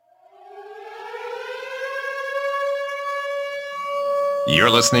You're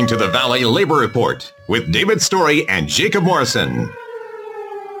listening to the Valley Labor Report with David Story and Jacob Morrison.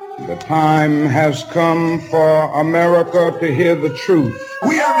 The time has come for America to hear the truth.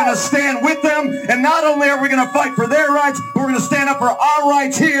 We are going to stand with them, and not only are we going to fight for their rights, but we're going to stand up for our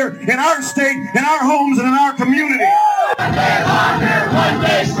rights here in our state, in our homes, and in our community. One day longer, one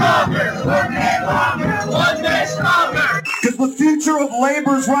day stronger. One day longer, one day stronger. Because the future of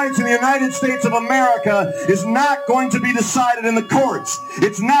labor's rights in the United States of America is not going to be decided in the courts.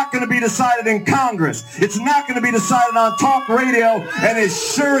 It's not going to be decided in Congress. It's not going to be decided on talk radio, and it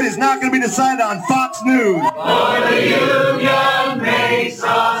sure is not going to be decided on Fox News. For the union makes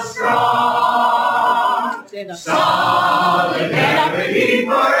us strong. Solidarity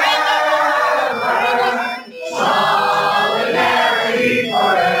forever. Solidarity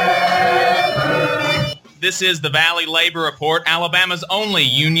forever. This is the Valley Labor Report, Alabama's only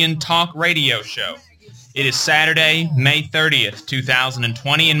union talk radio show. It is Saturday, May 30th,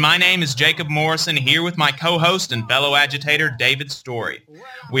 2020, and my name is Jacob Morrison, here with my co-host and fellow agitator, David Story.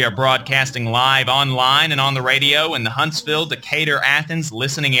 We are broadcasting live online and on the radio in the Huntsville, Decatur, Athens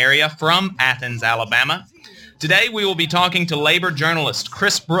listening area from Athens, Alabama. Today we will be talking to labor journalist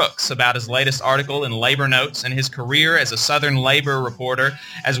Chris Brooks about his latest article in Labor Notes and his career as a Southern labor reporter,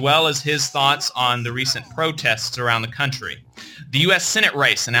 as well as his thoughts on the recent protests around the country. The U.S. Senate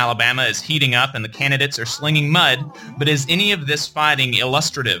race in Alabama is heating up and the candidates are slinging mud, but is any of this fighting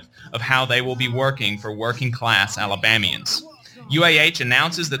illustrative of how they will be working for working-class Alabamians? UAH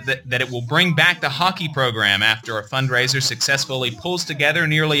announces that it will bring back the hockey program after a fundraiser successfully pulls together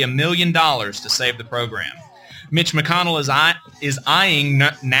nearly $1 million to save the program. Mitch McConnell is eyeing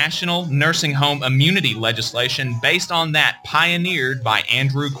national nursing home immunity legislation based on that pioneered by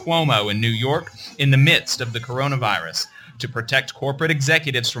Andrew Cuomo in New York in the midst of the coronavirus to protect corporate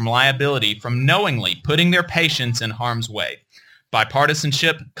executives from liability from knowingly putting their patients in harm's way.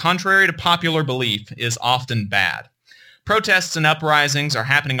 Bipartisanship, contrary to popular belief, is often bad. Protests and uprisings are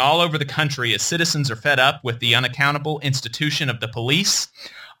happening all over the country as citizens are fed up with the unaccountable institution of the police.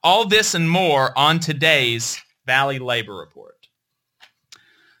 All this and more on today's Valley Labor Report.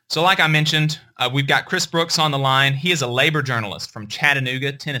 So like I mentioned, we've got Chris Brooks on the line. He is a labor journalist from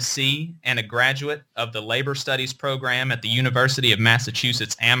Chattanooga, Tennessee, and a graduate of the Labor Studies program at the University of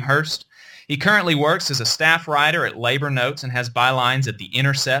Massachusetts Amherst. He currently works as a staff writer at Labor Notes and has bylines at The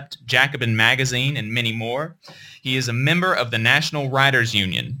Intercept, Jacobin Magazine, and many more. He is a member of the National Writers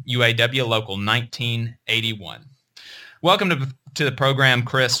Union, UAW Local 1981. Welcome to the program,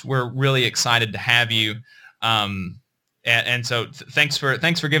 Chris. We're really excited to have you. And so thanks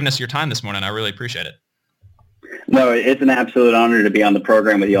for giving us your time this morning. I really appreciate it. No, it's an absolute honor to be on the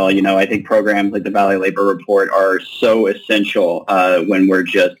program with you all. You know, I think programs like the Valley Labor Report are so essential when we're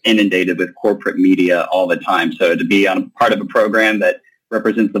just inundated with corporate media all the time. So to be on a part of a program that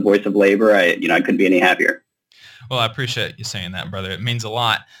represents the voice of labor, I couldn't be any happier. Well, I appreciate you saying that, brother. It means a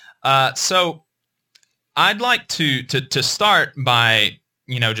lot. So I'd like to start by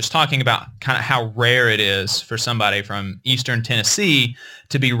just talking about kind of how rare it is for somebody from Eastern Tennessee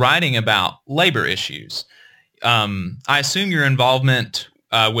to be writing about labor issues. I assume your involvement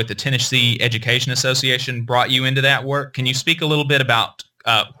with the Tennessee Education Association brought you into that work. Can you speak a little bit about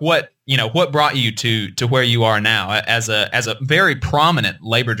what brought you to where you are now as a very prominent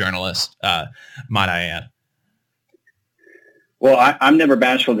labor journalist, might I add? Well, I'm never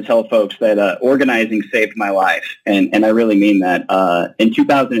bashful to tell folks that organizing saved my life, and I really mean that. In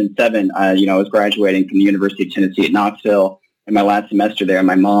 2007, I was graduating from the University of Tennessee at Knoxville. In my last semester there,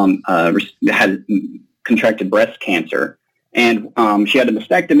 my mom had contracted breast cancer, and she had a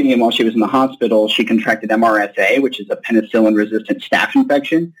mastectomy, and while she was in the hospital, she contracted MRSA, which is a penicillin-resistant staph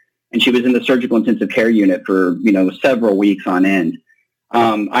infection, and she was in the surgical intensive care unit for several weeks on end.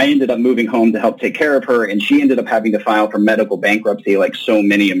 I ended up moving home to help take care of her, and she ended up having to file for medical bankruptcy like so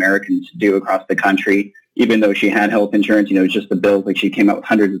many Americans do across the country, even though she had health insurance. It was just the bills. Like, she came out with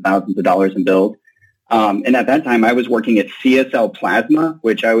hundreds of thousands of dollars in bills. And at that time, I was working at CSL Plasma,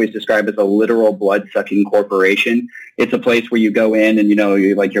 which I always describe as a literal blood-sucking corporation. It's a place where you go in and,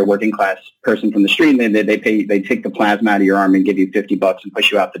 you're like your working class person from the street, and they take the plasma out of your arm and give you $50 and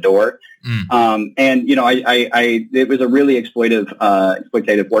push you out the door. It was a really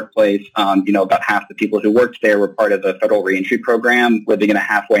exploitative workplace. About half the people who worked there were part of a federal reentry program, living in a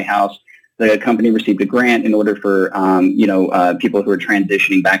halfway house. The company received a grant in order for, people who were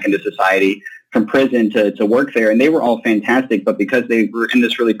transitioning back into society from prison to work there. And they were all fantastic, but because they were in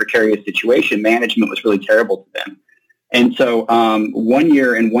this really precarious situation, management was really terrible to them. And so 1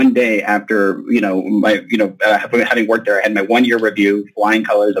 year and 1 day after, having worked there, I had my 1 year review, flying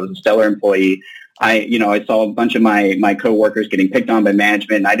colors. I was a stellar employee. I saw a bunch of my coworkers getting picked on by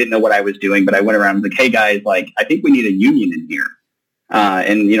management, and I didn't know what I was doing, but I went around and was like, hey guys, like, I think we need a union in here.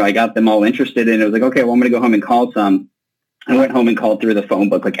 I got them all interested, and it was like, okay, well, I'm going to go home and call some. I went home and called through the phone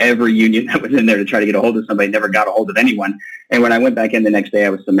book, like every union that was in there to try to get a hold of somebody, never got a hold of anyone. And when I went back in the next day,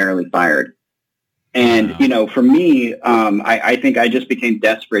 I was summarily fired. And, for me, I think I just became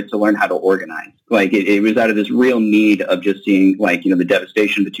desperate to learn how to organize. Like it was out of this real need of just seeing the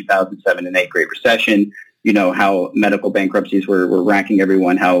devastation of the 2007 and 8 Great Recession, how medical bankruptcies were racking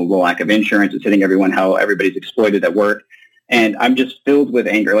everyone, how the lack of insurance is hitting everyone, how everybody's exploited at work. And I'm just filled with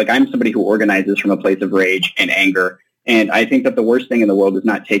anger. Like I'm somebody who organizes from a place of rage and anger. And I think that the worst thing in the world is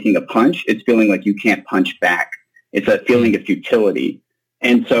not taking a punch. It's feeling like you can't punch back. It's that feeling of futility.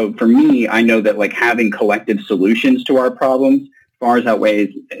 And so for me, I know that like having collective solutions to our problems far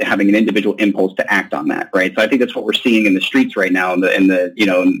outweighs having an individual impulse to act on that, right? So I think that's what we're seeing in the streets right now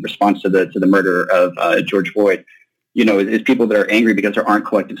in response to the murder of George Floyd, is people that are angry because there aren't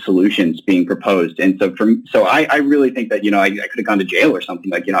collective solutions being proposed. And so I really think that, I could have gone to jail or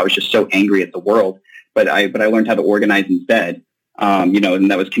something. Like, I was just so angry at the world. But I learned how to organize instead,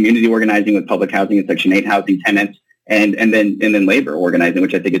 and that was community organizing with public housing and Section 8 housing tenants, and then labor organizing,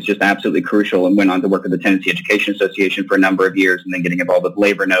 which I think is just absolutely crucial, and went on to work with the Tennessee Education Association for a number of years, and then getting involved with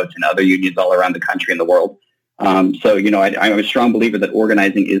Labor Notes and other unions all around the country and the world. I'm a strong believer that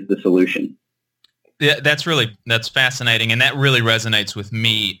organizing is the solution. Yeah, that's fascinating, and that really resonates with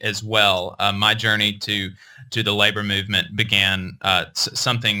me as well. My journey to the labor movement began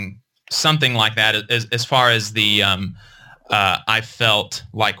something like that, as far as the I felt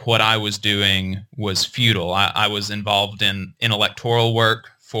like what I was doing was futile. I was involved in electoral work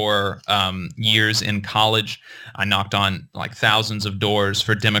for years in college. I knocked on like thousands of doors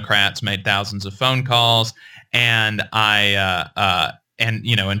for Democrats, made thousands of phone calls, and in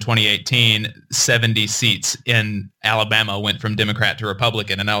 2018, 70 seats in Alabama went from Democrat to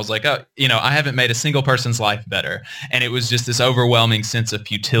Republican. And I was like, I haven't made a single person's life better. And it was just this overwhelming sense of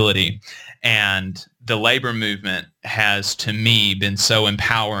futility. And the labor movement has, to me, been so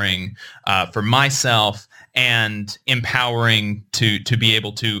empowering for myself, and empowering to be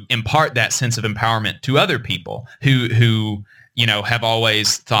able to impart that sense of empowerment to other people who have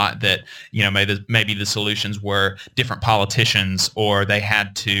always thought that, maybe the solutions were different politicians, or they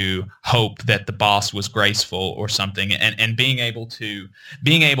had to hope that the boss was graceful or something. And being able to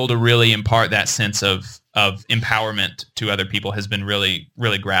really impart that sense of empowerment to other people has been really,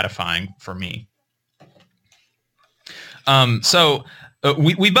 really gratifying for me. So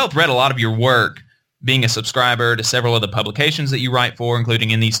we both read a lot of your work, being a subscriber to several of the publications that you write for,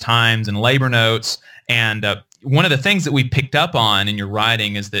 including In These Times and Labor Notes. And one of the things that we picked up on in your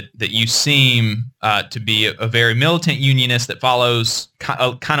writing is that you seem to be a very militant unionist that follows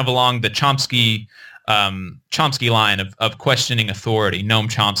kind of along the Chomsky line of questioning authority, Noam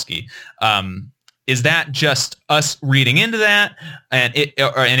Chomsky. Is that just us reading into that? And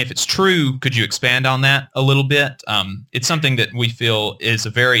if it's true, could you expand on that a little bit? It's something that we feel is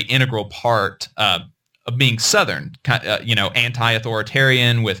a very integral part of being Southern,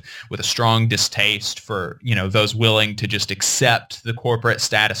 anti-authoritarian with a strong distaste for, those willing to just accept the corporate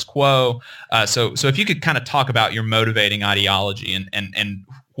status quo. So if you could kind of talk about your motivating ideology and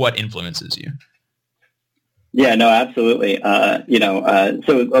what influences you. Yeah, no, absolutely.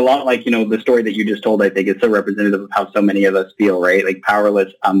 So a lot like, the story that you just told, I think is so representative of how so many of us feel, right? Like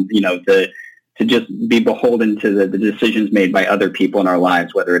powerless, to just be beholden to the decisions made by other people in our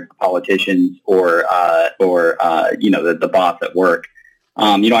lives, whether it's politicians or the boss at work.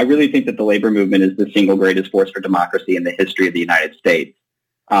 I really think that the labor movement is the single greatest force for democracy in the history of the United States.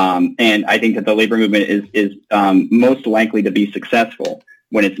 And I think that the labor movement is most likely to be successful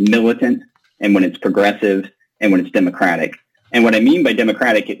when it's militant and when it's progressive and when it's democratic. And what I mean by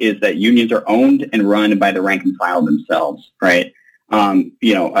democratic is that unions are owned and run by the rank and file themselves, right?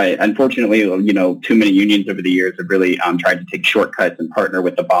 Unfortunately, too many unions over the years have really tried to take shortcuts and partner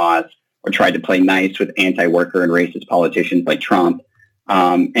with the boss, or tried to play nice with anti-worker and racist politicians like Trump.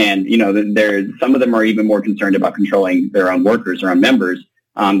 Some of them are even more concerned about controlling their own workers, their own members,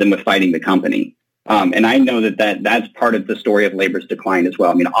 than with fighting the company. And I know that's part of the story of labor's decline as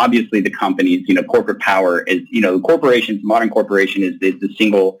well. I mean, obviously the companies, corporate power is, modern corporation is the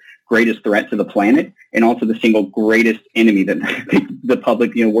single greatest threat to the planet, and also the single greatest enemy that the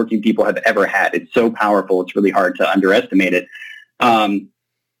public, working people have ever had. It's so powerful. It's really hard to underestimate it.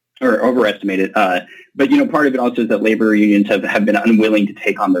 or overestimated. But, part of it also is that labor unions have been unwilling to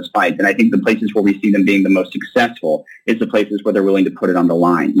take on those fights. And I think the places where we see them being the most successful is the places where they're willing to put it on the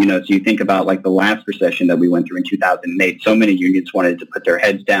line. So you think about like the last recession that we went through in 2008, so many unions wanted to put their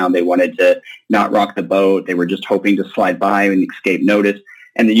heads down. They wanted to not rock the boat. They were just hoping to slide by and escape notice.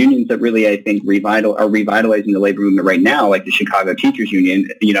 And the unions that really, I think, are revitalizing the labor movement right now, like the Chicago Teachers Union,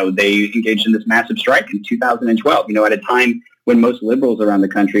 they engaged in this massive strike in 2012, at a time when most liberals around the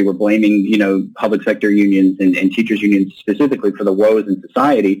country were blaming, public sector unions and teachers unions specifically for the woes in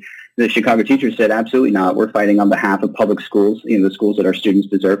society. The Chicago teachers said, absolutely not. We're fighting on behalf of public schools, the schools that our students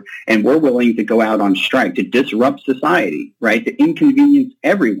deserve. And we're willing to go out on strike to disrupt society, right? To inconvenience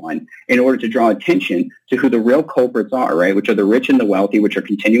everyone in order to draw attention to who the real culprits are, right? Which are the rich and the wealthy, which are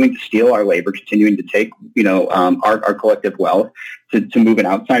continuing to steal our labor, continuing to take, our collective wealth to move it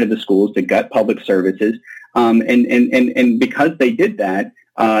outside of the schools, to gut public services. And because they did that,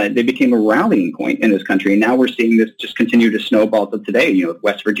 they became a rallying point in this country. And now we're seeing this just continue to snowball to today, with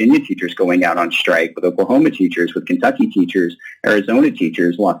West Virginia teachers going out on strike, with Oklahoma teachers, with Kentucky teachers, Arizona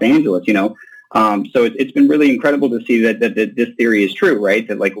teachers, Los Angeles, So it's been really incredible to see that this theory is true, right?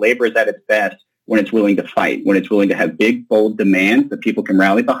 That like labor is at its best when it's willing to fight, when it's willing to have big, bold demands that people can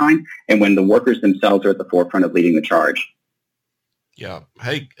rally behind, and when the workers themselves are at the forefront of leading the charge. Yeah.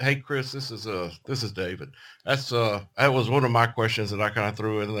 Hey, Chris, this is David. That was one of my questions that I kind of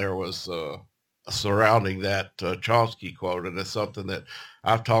threw in there was surrounding that Chomsky quote. And it's something that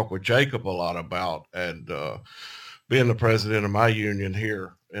I've talked with Jacob a lot about. And being the president of my union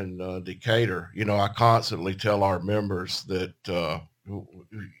here in Decatur, I constantly tell our members that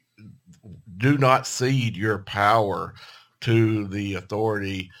do not cede your power to the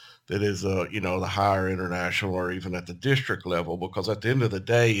authority that is, the higher international or even at the district level, because at the end of the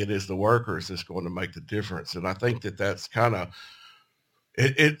day, it is the workers that's going to make the difference. And I think that that's kind of,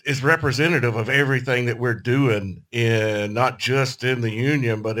 it is representative of everything that we're doing in, not just in the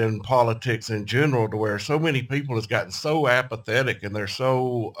union, but in politics in general, to where so many people has gotten so apathetic and they're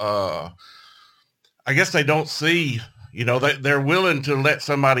so, I guess they don't see, they're willing to let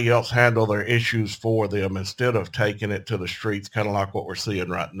somebody else handle their issues for them instead of taking it to the streets, kind of like what we're seeing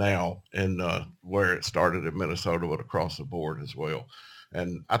right now and where it started in Minnesota, but across the board as well.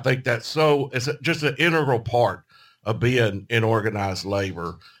 And I think that's it's just an integral part of being in organized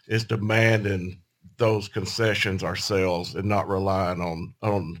labor is demanding those concessions ourselves and not relying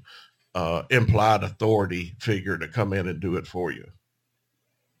on implied authority figure to come in and do it for you.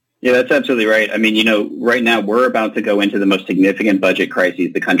 Yeah, that's absolutely right. I mean, right now we're about to go into the most significant budget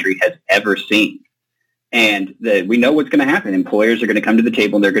crises the country has ever seen. And we know what's going to happen. Employers are going to come to the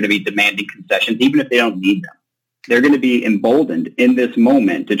table and they're going to be demanding concessions, even if they don't need them. They're going to be emboldened in this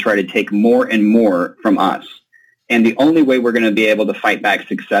moment to try to take more and more from us. And the only way we're going to be able to fight back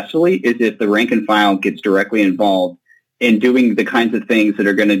successfully is if the rank and file gets directly involved in doing the kinds of things that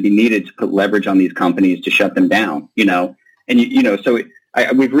are going to be needed to put leverage on these companies to shut them down, we've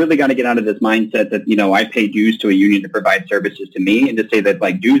really got to get out of this mindset that, I pay dues to a union to provide services to me, and to say that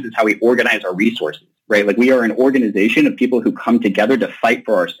like dues is how we organize our resources, right? Like we are an organization of people who come together to fight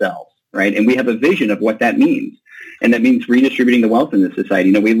for ourselves, right? And we have a vision of what that means. And that means redistributing the wealth in this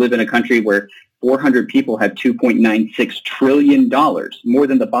society. We live in a country where 400 people have $2.96 trillion, more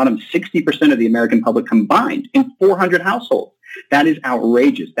than the bottom 60% of the American public combined in 400 households. That is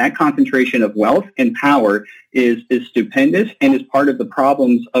outrageous. That concentration of wealth and power is stupendous and is part of the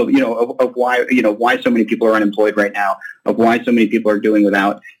problems of why so many people are unemployed right now, of why so many people are doing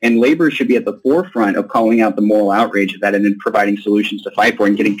without. And labor should be at the forefront of calling out the moral outrage of that and then providing solutions to fight for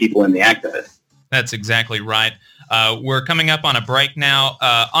and getting people in the act of it. That's exactly right. We're coming up on a break now.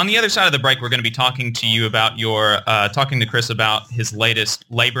 On the other side of the break, we're going to be talking to you about talking to Chris about his latest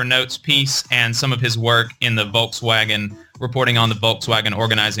labor notes piece and some of his work in the Volkswagen, reporting on the Volkswagen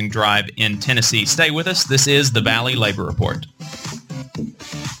organizing drive in Tennessee. Stay with us. This is the Valley Labor Report.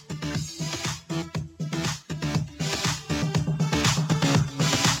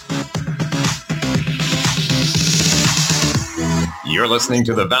 You're listening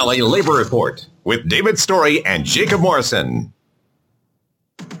to the Valley Labor Report with David Story and Jacob Morrison.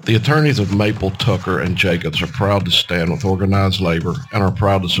 The attorneys of Maple, Tucker, and Jacobs are proud to stand with organized labor and are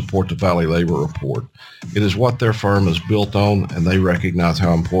proud to support the Valley Labor Report. It is what their firm is built on, and they recognize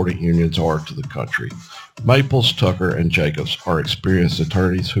how important unions are to the country. Maples, Tucker, and Jacobs are experienced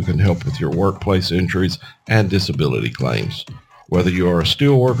attorneys who can help with your workplace injuries and disability claims. Whether you are a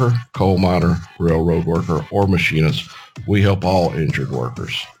steel worker, coal miner, railroad worker, or machinist, we help all injured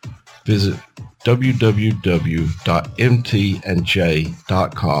workers. Visit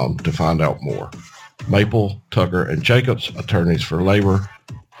www.mtandj.com to find out more. Maple, Tucker, and Jacobs, attorneys for labor,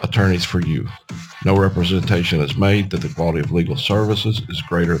 attorneys for you. No representation is made that the quality of legal services is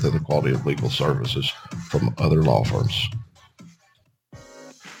greater than the quality of legal services from other law firms.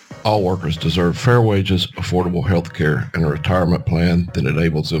 All workers deserve fair wages, affordable health care, and a retirement plan that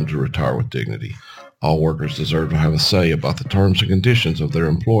enables them to retire with dignity. All workers deserve to have a say about the terms and conditions of their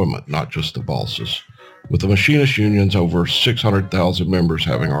employment, not just the bosses. With the machinist unions over 600,000 members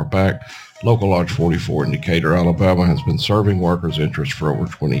having our back, Local Lodge 44 in Decatur, Alabama has been serving workers' interests for over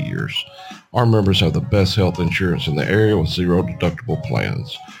 20 years. Our members have the best health insurance in the area with zero deductible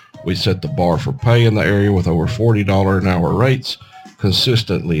plans. We set the bar for pay in the area with over $40 an hour rates,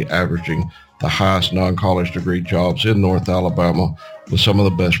 consistently averaging the highest non-college degree jobs in North Alabama with some of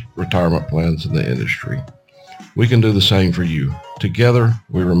the best retirement plans in the industry. We can do the same for you. Together,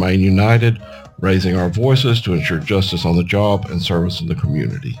 we remain united, raising our voices to ensure justice on the job and service in the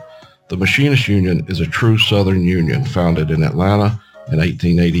community. The Machinist Union is a true Southern union founded in Atlanta in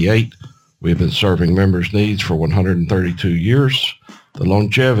 1888. We have been serving members' needs for 132 years. The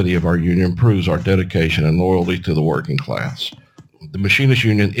longevity of our union proves our dedication and loyalty to the working class. The Machinist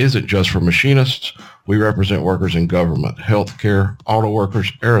Union isn't just for machinists. We represent workers in government, healthcare, auto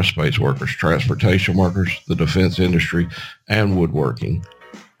workers, aerospace workers, transportation workers, the defense industry, and woodworking.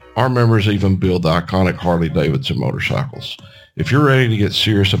 Our members even build the iconic Harley-Davidson motorcycles. If you're ready to get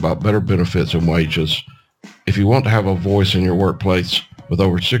serious about better benefits and wages, if you want to have a voice in your workplace with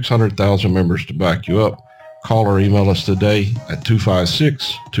over 600,000 members to back you up, call or email us today at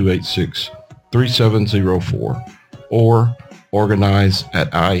 256-286-3704 or organize at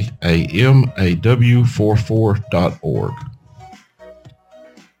IAMAW44.org.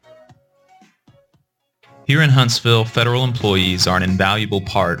 Here in Huntsville, federal employees are an invaluable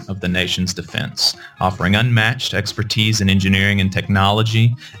part of the nation's defense, offering unmatched expertise in engineering and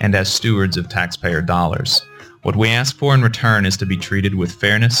technology and as stewards of taxpayer dollars. What we ask for in return is to be treated with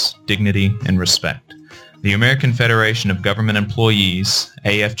fairness, dignity, and respect. The American Federation of Government Employees,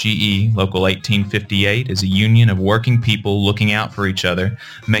 AFGE Local 1858, is a union of working people looking out for each other,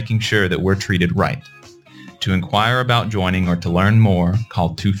 making sure that we're treated right. To inquire about joining or to learn more,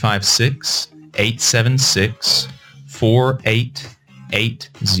 call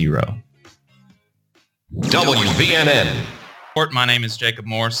 256-876-4880. WVNN. My name is Jacob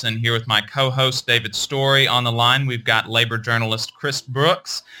Morrison, here with my co-host David Story. On the line, we've got labor journalist Chris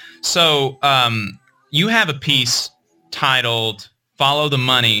Brooks. So, you have a piece titled "Follow the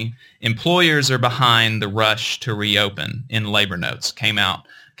Money. Employers are behind the rush to reopen" in Labor Notes. Came out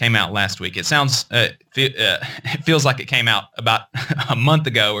last week. It sounds it feels like it came out about a month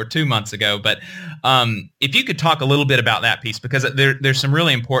ago or 2 months ago. But if you could talk a little bit about that piece, because there's some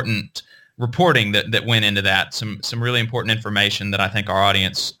really important reporting that went into that. Some really important information that I think our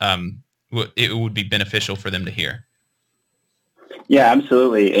audience it would be beneficial for them to hear. Yeah,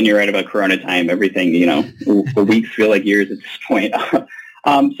 absolutely. And you're right about Corona time. Everything, the weeks feel like years at this point.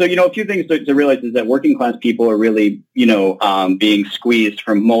 So, a few things to realize is that working class people are really, being squeezed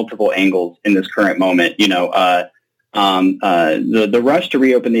from multiple angles in this current moment. The rush to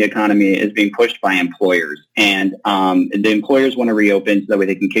reopen the economy is being pushed by employers, and the employers want to reopen so that way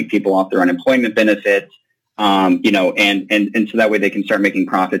they can kick people off their unemployment benefits. And so that way they can start making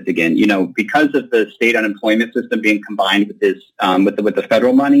profits again. Because of the state unemployment system being combined with this, with the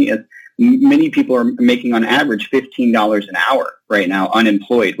federal money, many people are making on average $15 an hour right now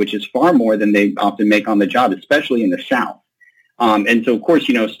unemployed, which is far more than they often make on the job, especially in the South. And so, of course,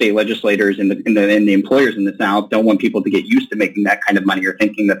 state legislators and the employers in the South don't want people to get used to making that kind of money or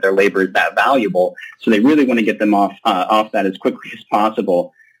thinking that their labor is that valuable. So they really want to get them off that as quickly as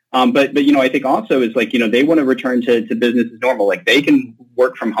possible. But I think also is they want to return to business as normal. Like they can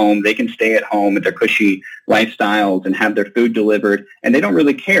work from home, they can stay at home with their cushy lifestyles and have their food delivered, and they don't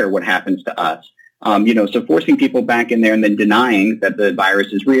really care what happens to us. So forcing people back in there and then denying that the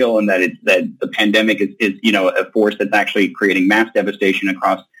virus is real and that the pandemic is a force that's actually creating mass devastation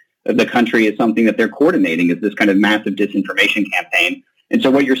across the country is something that they're coordinating, is this kind of massive disinformation campaign. And so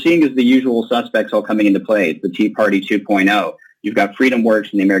what you're seeing is the usual suspects all coming into play. It's the Tea Party 2.0. You've got Freedom Works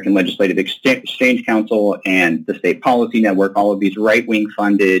and the American Legislative Exchange Council and the State Policy Network, all of these right-wing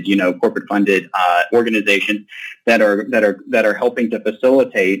funded, corporate funded organizations that are helping to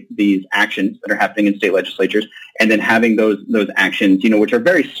facilitate these actions that are happening in state legislatures, and then having those actions, which are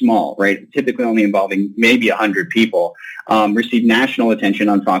very small, right, typically only involving maybe 100 people, receive national attention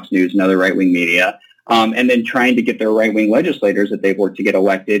on Fox News and other right-wing media. and then trying to get their right-wing legislators that they've worked to get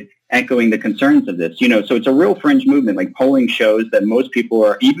elected, echoing the concerns of this. So it's a real fringe movement. Like polling shows that most people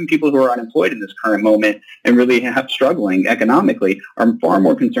are, even people who are unemployed in this current moment and really struggling economically, are far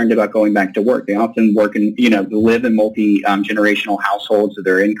more concerned about going back to work. They often work in, live in multi-generational households, so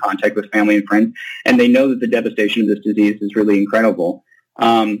they're in contact with family and friends, and they know that the devastation of this disease is really incredible.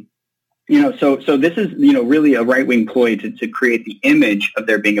 So this is, really a right-wing ploy to create the image of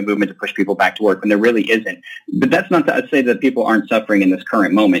there being a movement to push people back to work when there really isn't. But that's not to say that people aren't suffering in this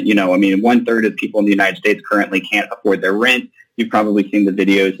current moment. 1/3 of people in the United States currently can't afford their rent. You've probably seen the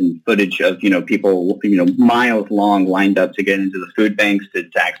videos and footage of, people, miles long lined up to get into the food banks to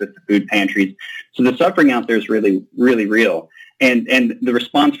access the food pantries. So the suffering out there is really, really real. And the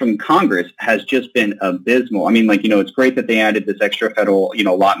response from Congress has just been abysmal. I mean, it's great that they added this extra federal,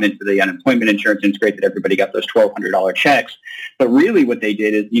 allotment to the unemployment insurance, and it's great that everybody got those $1,200 checks. But really what they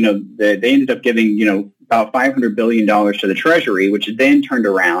did is, they ended up giving, about $500 billion to the Treasury, which is then turned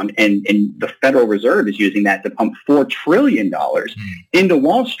around, and the Federal Reserve is using that to pump $4 trillion into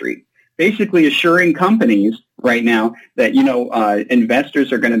Wall Street, basically assuring companies right now that,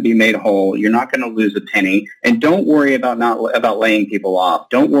 investors are going to be made whole. You're not going to lose a penny. And don't worry about laying people off.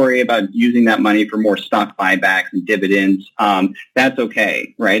 Don't worry about using that money for more stock buybacks and dividends. That's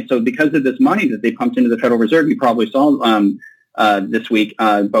okay, right? So because of this money that they pumped into the Federal Reserve, you probably saw this week,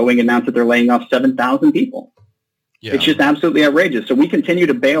 Boeing announced that they're laying off 7,000 people. Yeah. It's just absolutely outrageous. So we continue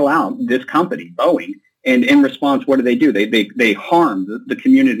to bail out this company, Boeing. And in response, what do? They harm the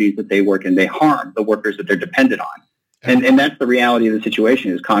communities that they work in. They harm the workers that they're dependent on. And that's the reality of the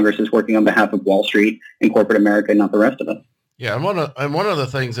situation, is Congress is working on behalf of Wall Street and corporate America, and not the rest of us. Yeah, and one of the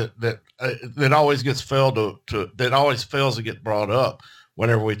things that always gets that always fails to get brought up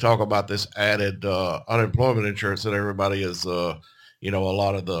whenever we talk about this added unemployment insurance that everybody is, a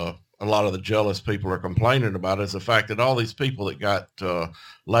lot of the jealous people are complaining about, is the fact that all these people that got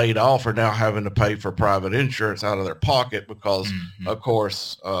laid off are now having to pay for private insurance out of their pocket because, of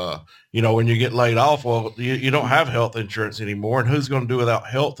course, when you get laid off, well, you don't have health insurance anymore, and who's going to do without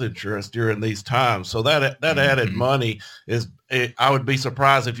health insurance during these times? So that added money I would be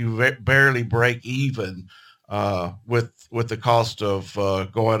surprised if you barely break even with the cost of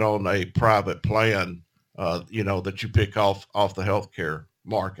going on a private plan, that you pick off the healthcare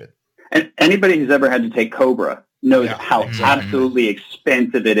market. And anybody who's ever had to take Cobra knows how absolutely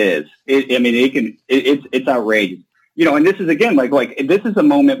expensive it is. It's outrageous. And this is, again, like this is a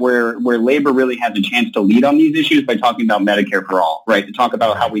moment where labor really has a chance to lead on these issues by talking about Medicare for all, right? To talk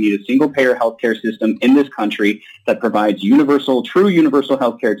about how we need a single-payer healthcare system in this country that provides true universal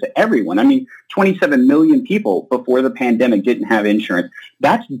healthcare to everyone. 27 million people before the pandemic didn't have insurance.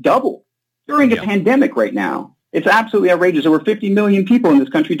 That's double during a pandemic right now. It's absolutely outrageous. Over 50 million people in this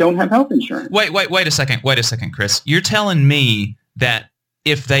country don't have health insurance. Wait a second, Chris. You're telling me that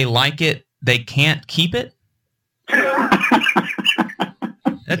if they like it, they can't keep it?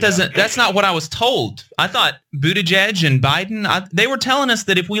 That's not what I was told. I thought Buttigieg and Biden, they were telling us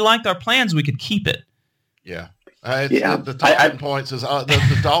that if we liked our plans, we could keep it. Yeah. The talking points is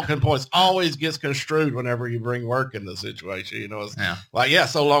the talking points always gets construed whenever you bring work in the situation.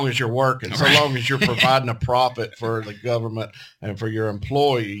 It's so long as you're working, so long as you're providing a profit for the government and for your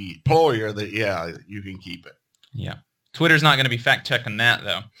employer, that you can keep it. Yeah, Twitter's not going to be fact checking that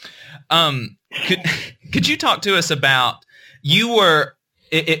though. Could you talk to us about, you were,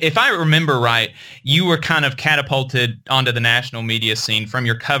 if I remember right, you were kind of catapulted onto the national media scene from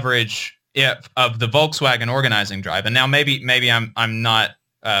your coverage of the Volkswagen organizing drive, and now maybe I'm not.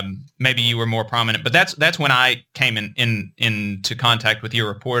 Maybe you were more prominent, but that's when I came into contact with your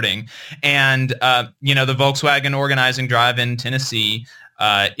reporting, and the Volkswagen organizing drive in Tennessee,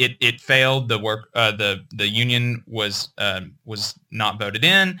 it failed. The union was not voted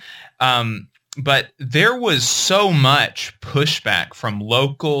in. But there was so much pushback from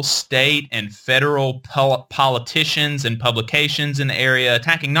local, state, and federal politicians and publications in the area,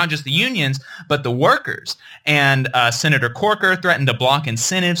 attacking not just the unions, but the workers. And Senator Corker threatened to block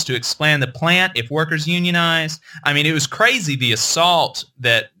incentives to expand the plant if workers unionized. It was crazy, the assault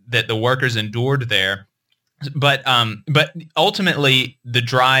that the workers endured there. But ultimately, the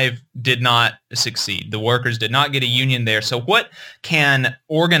drive did not succeed. The workers did not get a union there. So what can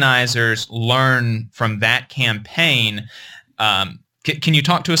organizers learn from that campaign? Can you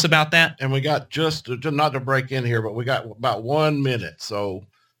talk to us about that? And we got just not to break in here, but we got about 1 minute. So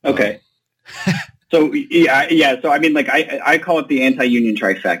okay. So yeah. So I mean, like I call it the anti-union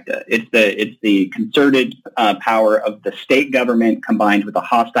trifecta. It's the concerted power of the state government combined with a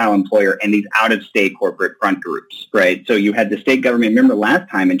hostile employer and these out-of-state corporate front groups, right? So you had the state government. Remember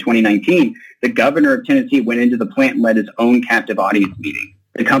last time in 2019, the governor of Tennessee went into the plant and led his own captive audience meeting.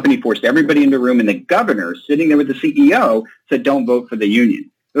 The company forced everybody into a room, and the governor, sitting there with the CEO, said, "Don't vote for the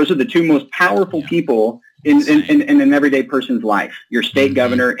union." Those are the two most powerful people in an everyday person's life: your state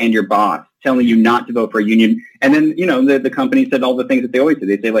governor and your boss, telling you not to vote for a union. And then, the company said all the things that they always say.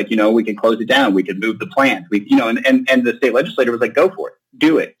 They say, like, we can close it down. We can move the plant. And the state legislator was like, go for it.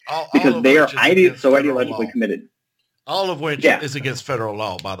 Do it. Because they are so ideologically committed. All of which is against federal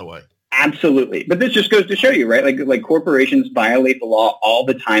law, by the way. Absolutely. But this just goes to show you, right? Like corporations violate the law all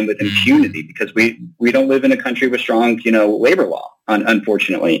the time with impunity because we don't live in a country with strong, labor law,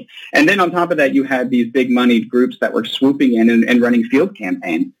 unfortunately. And then on top of that, you had these big moneyed groups that were swooping in and running field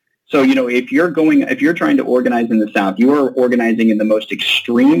campaigns. So, if you're trying to organize in the South, you are organizing in the most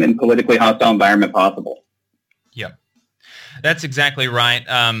extreme and politically hostile environment possible. Yep. That's exactly right.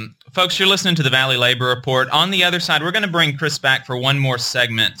 Folks, you're listening to the Valley Labor Report. On the other side, we're going to bring Chris back for one more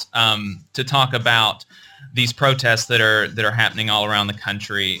segment to talk about these protests that are happening all around the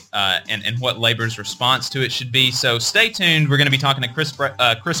country and what labor's response to it should be. So stay tuned. We're going to be talking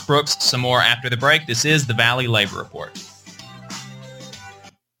to Chris Brooks some more after the break. This is the Valley Labor Report.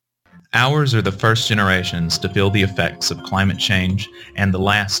 Ours are the first generations to feel the effects of climate change and the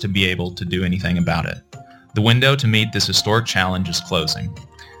last to be able to do anything about it. The window to meet this historic challenge is closing.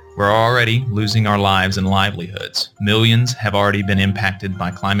 We're already losing our lives and livelihoods. Millions have already been impacted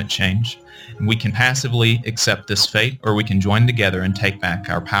by climate change, and we can passively accept this fate, or we can join together and take back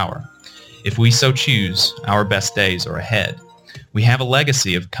our power. If we so choose, our best days are ahead. We have a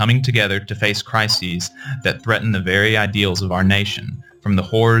legacy of coming together to face crises that threaten the very ideals of our nation. From the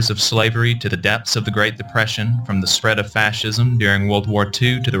horrors of slavery to the depths of the Great Depression, from the spread of fascism during World War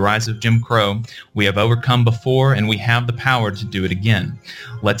II to the rise of Jim Crow, we have overcome before and we have the power to do it again.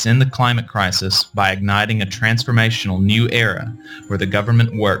 Let's end the climate crisis by igniting a transformational new era where the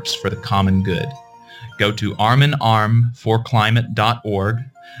government works for the common good. Go to arminarmforclimate.org.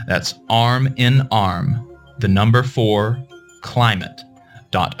 That's arm in arm, the number 4,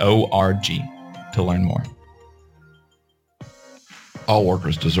 climate.org to learn more. All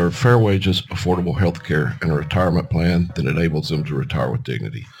workers deserve fair wages, affordable health care, and a retirement plan that enables them to retire with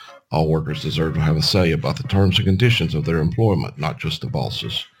dignity. All workers deserve to have a say about the terms and conditions of their employment, not just the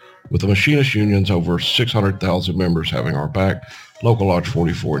bosses. With the machinist unions over 600,000 members having our back, Local Lodge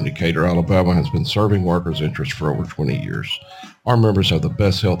 44 in Decatur, Alabama has been serving workers' interests for over 20 years. Our members have the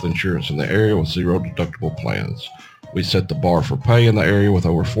best health insurance in the area with zero deductible plans. We set the bar for pay in the area with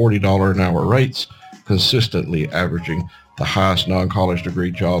over $40 an hour rates, consistently averaging the highest non-college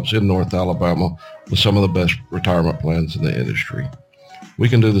degree jobs in North Alabama with some of the best retirement plans in the industry. We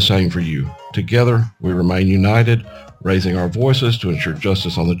can do the same for you. Together, we remain united, raising our voices to ensure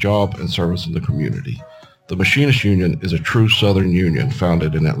justice on the job and service in the community. The Machinist Union is a true Southern union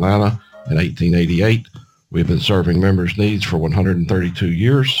founded in Atlanta in 1888. We've been serving members' needs for 132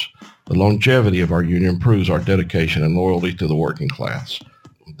 years. The longevity of our union proves our dedication and loyalty to the working class.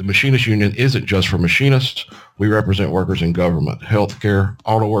 The Machinist Union isn't just for machinists. We represent workers in government, healthcare,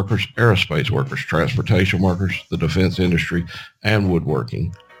 auto workers, aerospace workers, transportation workers, the defense industry, and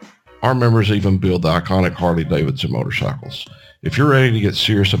woodworking. Our members even build the iconic Harley-Davidson motorcycles. If you're ready to get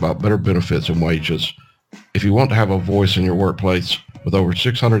serious about better benefits and wages, if you want to have a voice in your workplace with over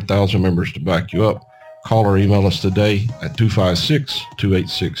 600,000 members to back you up, call or email us today at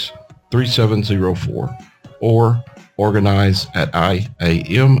 256-286-3704 or organize at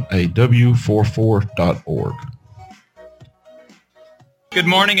IAMAW44.org. Good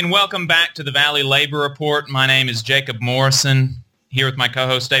morning and welcome back to the Valley Labor Report. My name is Jacob Morrison, here with my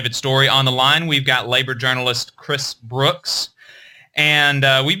co-host David Story. On the line, we've got labor journalist Chris Brooks. And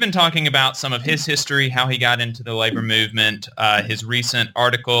we've been talking about some of his history, how he got into the labor movement, his recent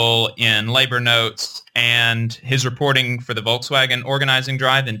article in Labor Notes, and his reporting for the Volkswagen organizing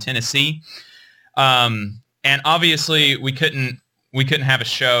drive in Tennessee. And obviously, we couldn't have a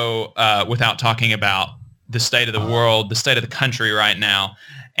show without talking about the state of the world, the state of the country right now,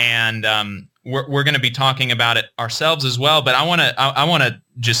 and we're going to be talking about it ourselves as well. But I want to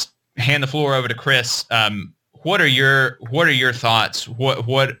just hand the floor over to Chris. What are your thoughts?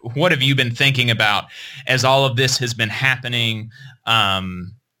 What have you been thinking about as all of this has been happening?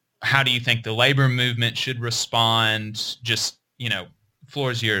 How do you think the labor movement should respond? Just,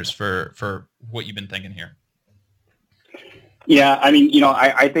 floor is yours for what you've been thinking here. Yeah, I mean,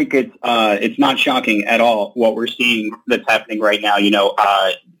 I think it's not shocking at all what we're seeing that's happening right now.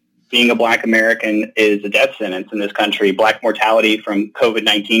 being a Black American is a death sentence in this country. Black mortality from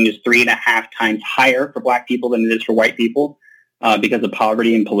COVID-19 is 3.5 times higher for Black people than it is for white people because of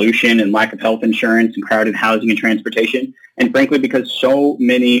poverty and pollution and lack of health insurance and crowded housing and transportation. And frankly, because so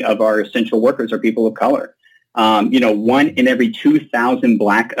many of our essential workers are people of color. 1 in every 2,000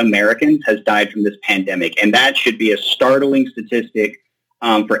 Black Americans has died from this pandemic. And that should be a startling statistic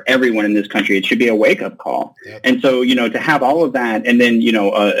for everyone in this country. It should be a wake-up call. Yep. And so, to have all of that and then,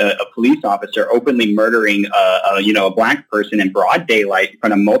 a police officer openly murdering, a Black person in broad daylight in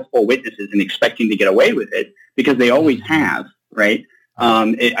front of multiple witnesses and expecting to get away with it because they always have, right?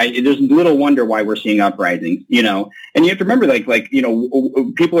 There's little wonder why we're seeing uprisings, and you have to remember,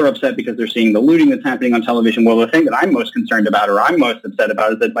 people are upset because they're seeing the looting that's happening on television. Well, the thing that I'm most concerned about or I'm most upset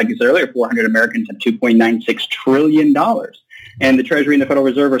about is that, like you said earlier, 400 Americans have $2.96 trillion. And the Treasury and the Federal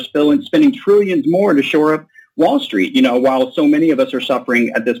Reserve are spending trillions more to shore up Wall Street, while so many of us are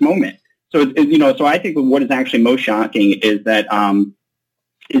suffering at this moment. So, so I think what is actually most shocking is that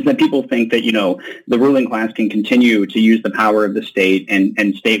people think that, the ruling class can continue to use the power of the state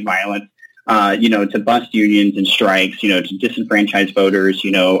and state violence, to bust unions and strikes, to disenfranchise voters,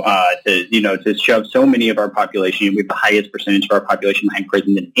 to shove so many of our population. We have the highest percentage of our population behind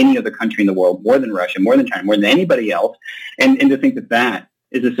prison than any other country in the world, more than Russia, more than China, more than anybody else. And to think that that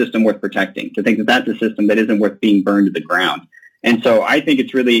is a system worth protecting, to think that that's a system that isn't worth being burned to the ground. And so I think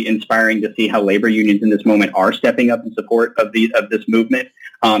it's really inspiring to see how labor unions in this moment are stepping up in support of this movement.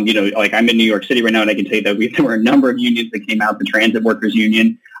 I'm in New York City right now, and I can tell you that there were a number of unions that came out. The Transit Workers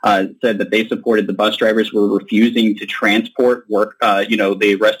Union said that they supported the bus drivers who were refusing to transport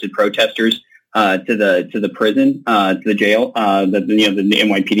the arrested protesters to the prison, to the jail that the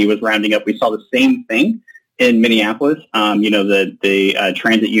NYPD was rounding up. We saw the same thing in Minneapolis. The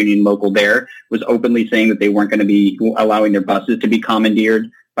transit union local there was openly saying that they weren't going to be allowing their buses to be commandeered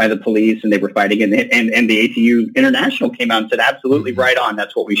by the police, and they were fighting. And the ATU International came out and said, absolutely right on.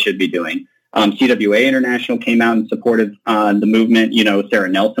 That's what we should be doing. CWA International came out and supported the movement. Sarah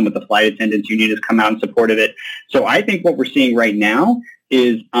Nelson with the flight attendants union has come out and supported it. So I think what we're seeing right now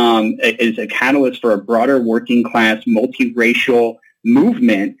is a catalyst for a broader working class, multiracial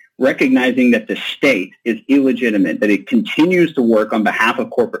movement, recognizing that the state is illegitimate, that it continues to work on behalf of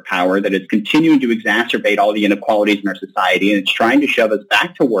corporate power, that it's continuing to exacerbate all the inequalities in our society, and it's trying to shove us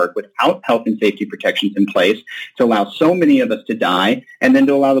back to work without health and safety protections in place to allow so many of us to die and then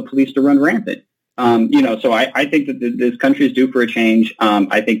to allow the police to run rampant. So I think that this country is due for a change.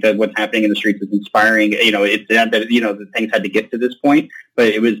 I think that what's happening in the streets is inspiring. It's sad that, the things had to get to this point, but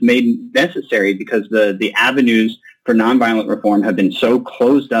it was made necessary because the avenues for nonviolent reform have been so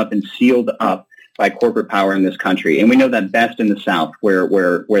closed up and sealed up by corporate power in this country. And we know that best in the South, where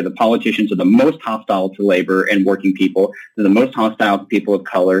the politicians are the most hostile to labor and working people, they're the most hostile to people of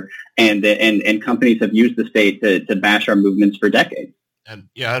color, and companies have used the state to bash our movements for decades. And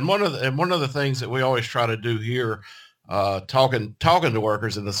one of the things that we always try to do here, talking to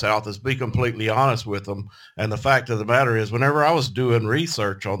workers in the South, is be completely honest with them. And the fact of the matter is, whenever I was doing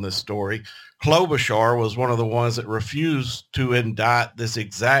research on this story, Klobuchar was one of the ones that refused to indict this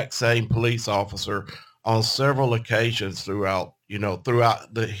exact same police officer on several occasions throughout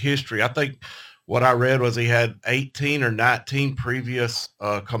the history. I think what I read was he had 18 or 19 previous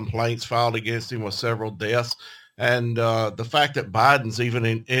complaints filed against him with several deaths. And the fact that Biden's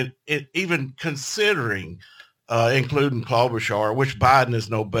even considering including Klobuchar, which Biden is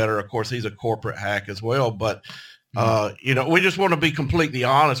no better. Of course, he's a corporate hack as well. But, we just want to be completely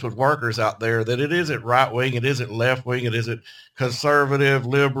honest with workers out there that it isn't right wing, it isn't left wing, it isn't conservative,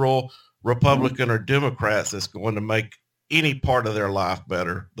 liberal, Republican, or Democrats that's going to make any part of their life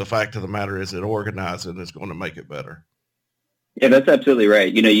better. The fact of the matter is that organizing is going to make it better. Yeah, that's absolutely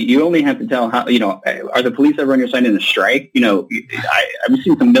right. You only have to tell how, are the police ever on your side in a strike? I've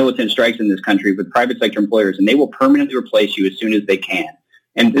seen some militant strikes in this country with private sector employers, and they will permanently replace you as soon as they can.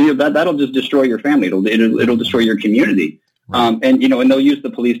 And that'll just destroy your family. It'll destroy your community. And they'll use the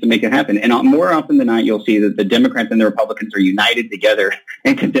police to make it happen. And more often than not, you'll see that the Democrats and the Republicans are united together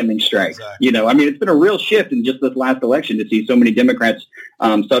in condemning strikes. Exactly. It's been a real shift in just this last election to see so many Democrats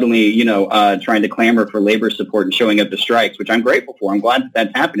suddenly, trying to clamor for labor support and showing up to strikes, which I'm grateful for. I'm glad that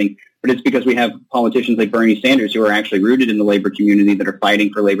that's happening. But it's because we have politicians like Bernie Sanders who are actually rooted in the labor community that are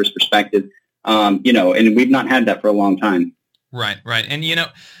fighting for labor's perspective. And we've not had that for a long time. Right. And,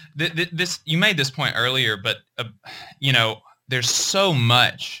 this you made this point earlier, but, there's so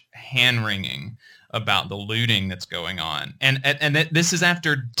much hand-wringing about the looting that's going on. And this is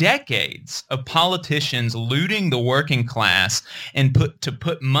after decades of politicians looting the working class and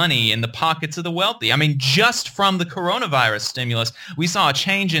put money in the pockets of the wealthy. I mean, just from the coronavirus stimulus, we saw a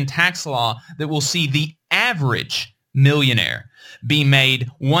change in tax law that will see the average millionaire be made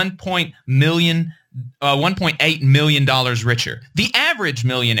 $1.8 million richer. The average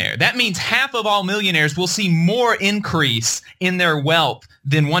millionaire. That means half of all millionaires will see more increase in their wealth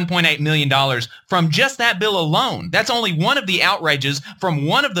than $1.8 million from just that bill alone. That's only one of the outrages from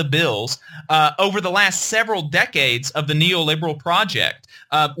one of the bills over the last several decades of the neoliberal project.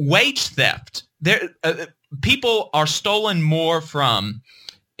 Wage theft. People are stolen more from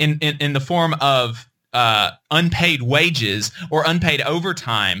in the form of unpaid wages or unpaid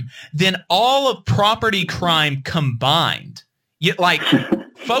overtime than all of property crime combined.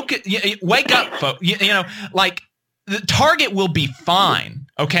 Focus. Wake up, folks. The Target will be fine.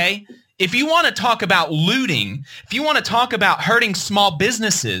 Okay. If you want to talk about looting, if you want to talk about hurting small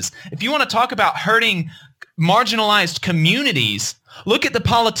businesses, if you want to talk about hurting marginalized communities, look at the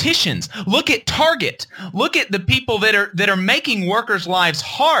politicians. Look at Target. Look at the people that are making workers' lives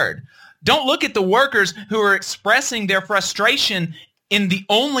hard. Don't look at the workers who are expressing their frustration in the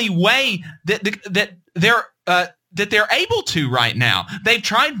only way that they're able to right now. They've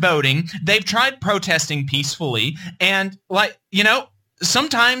tried voting, they've tried protesting peacefully, and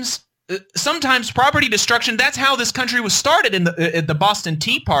sometimes property destruction. That's how this country was started at the Boston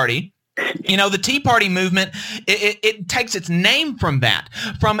Tea Party. The Tea Party movement. It takes its name from that,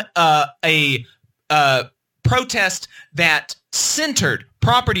 from a protest that centered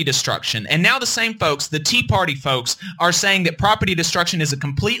property destruction. And now the same folks, the Tea Party folks, are saying that property destruction is a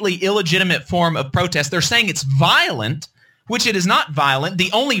completely illegitimate form of protest. They're saying it's violent, which it is not violent. The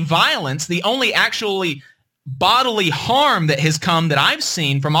only violence, the only actually bodily harm that has come that I've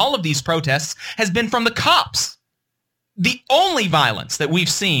seen from all of these protests has been from the cops. The only violence that we've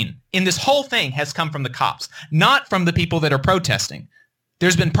seen in this whole thing has come from the cops, not from the people that are protesting.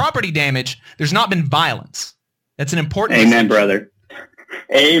 There's been property damage. There's not been violence. That's an important Amen, brother.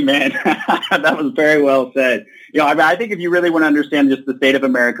 Amen. That was very well said. I think if you really want to understand just the state of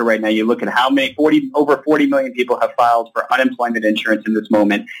America right now, you look at how many, over 40 million people have filed for unemployment insurance in this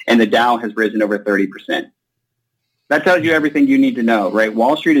moment, and the Dow has risen over 30%. That tells you everything you need to know, right?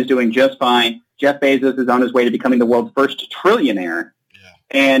 Wall Street is doing just fine. Jeff Bezos is on his way to becoming the world's first trillionaire.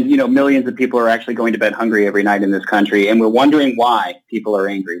 And, millions of people are actually going to bed hungry every night in this country. And we're wondering why people are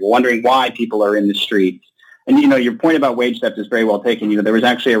angry. We're wondering why people are in the streets. And, your point about wage theft is very well taken. There was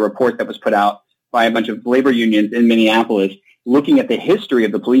actually a report that was put out by a bunch of labor unions in Minneapolis looking at the history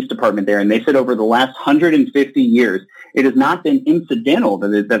of the police department there. And they said over the last 150 years, it has not been incidental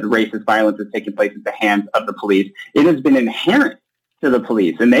that racist violence has taken place at the hands of the police. It has been inherent to the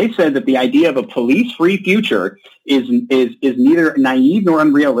police. And they said that the idea of a police-free future is neither naive nor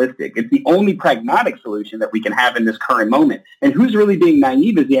unrealistic. It's the only pragmatic solution that we can have in this current moment. And who's really being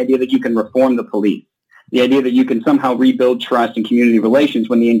naive is the idea that you can reform the police. The idea that you can somehow rebuild trust and community relations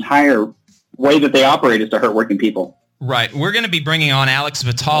when the entire way that they operate is to hurt working people. Right. We're going to be bringing on Alex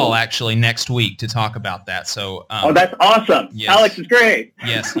Vital actually next week to talk about that. So, that's awesome. Yes. Alex is great.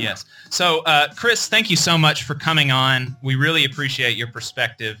 Yes. So, Chris, thank you so much for coming on. We really appreciate your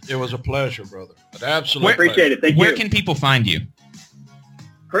perspective. It was a pleasure, brother. Absolutely. Appreciate it. Thank you. Where can people find you?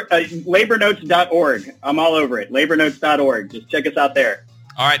 Labornotes.org. I'm all over it. Labornotes.org. Just check us out there.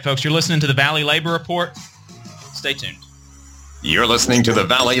 All right, folks, you're listening to the Valley Labor Report. Stay tuned. You're listening to the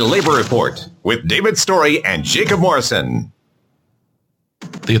Valley Labor Report with David Story and Jacob Morrison.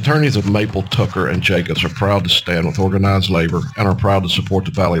 The attorneys of Maple, Tucker, and Jacobs are proud to stand with organized labor and are proud to support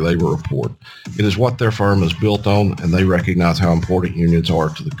the Valley Labor Report. It is what their firm is built on, and they recognize how important unions are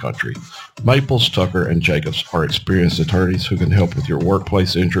to the country. Maples, Tucker, and Jacobs are experienced attorneys who can help with your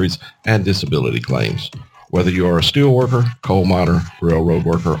workplace injuries and disability claims. Whether you are a steel worker, coal miner, railroad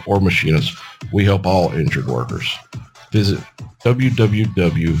worker, or machinist, we help all injured workers. Visit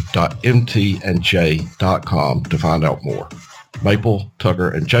www.mtandj.com to find out more. Maple,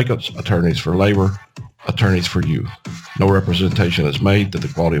 Tucker, and Jacobs, attorneys for labor, attorneys for you. No representation is made that the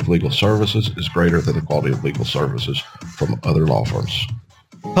quality of legal services is greater than the quality of legal services from other law firms.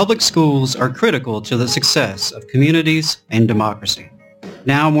 Public schools are critical to the success of communities and democracy.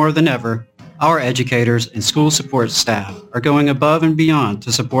 Now more than ever, our educators and school support staff are going above and beyond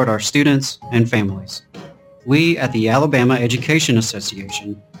to support our students and families. We at the Alabama Education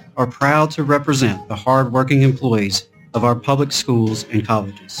Association are proud to represent the hard-working employees of our public schools and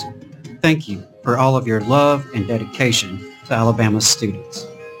colleges. Thank you for all of your love and dedication to Alabama's students.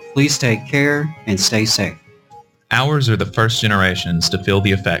 Please take care and stay safe. Ours are the first generations to feel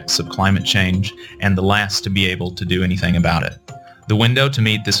the effects of climate change and the last to be able to do anything about it. The window to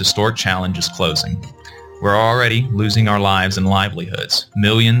meet this historic challenge is closing. We're already losing our lives and livelihoods.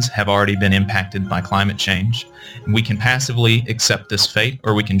 Millions have already been impacted by climate change. We can passively accept this fate,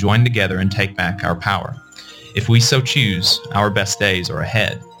 or we can join together and take back our power. If we so choose, our best days are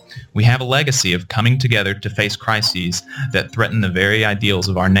ahead. We have a legacy of coming together to face crises that threaten the very ideals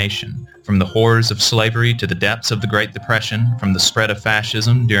of our nation. From the horrors of slavery to the depths of the Great Depression, from the spread of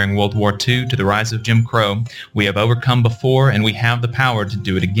fascism during World War II to the rise of Jim Crow, we have overcome before and we have the power to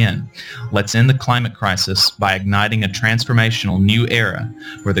do it again. Let's end the climate crisis by igniting a transformational new era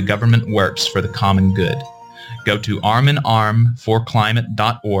where the government works for the common good. Go to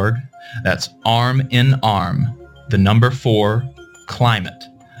arminarmforclimate.org. That's arm in arm, the number 4,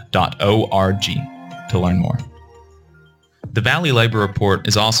 climate.org to learn more. The Valley Labor Report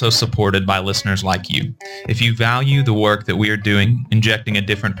is also supported by listeners like you. If you value the work that we are doing, injecting a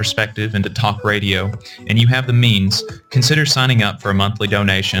different perspective into talk radio, and you have the means, consider signing up for a monthly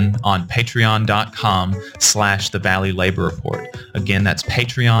donation on patreon.com/The Valley Labor Report. Again, that's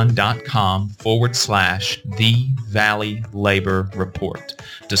patreon.com/The Valley Labor Report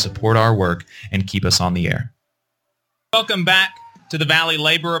to support our work and keep us on the air. Welcome back to the Valley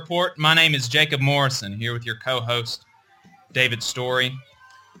Labor Report. My name is Jacob Morrison, here with your co-host, David Story.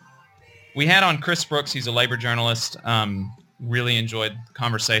 We had on Chris Brooks. He's a labor journalist. Really enjoyed the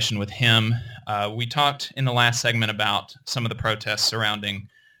conversation with him. We talked in the last segment about some of the protests surrounding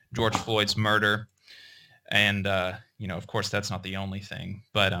George Floyd's murder. And, of course, that's not the only thing.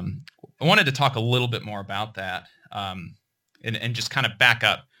 But I wanted to talk a little bit more about that and just kind of back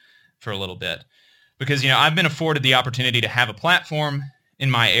up for a little bit. Because, I've been afforded the opportunity to have a platform in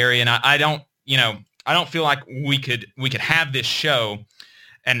my area, and I don't feel like we could have this show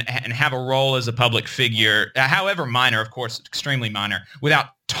and have a role as a public figure, however minor, of course, extremely minor, without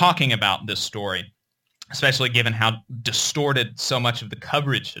talking about this story, especially given how distorted so much of the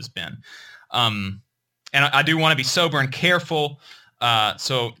coverage has been. And I do want to be sober and careful.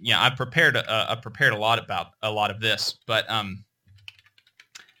 So I've prepared a lot about a lot of this, but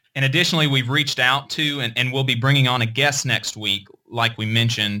and additionally, we've reached out to and we'll be bringing on a guest next week, like we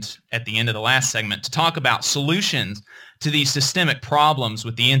mentioned at the end of the last segment, to talk about solutions to these systemic problems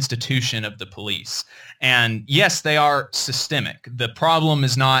with the institution of the police. And yes, they are systemic. The problem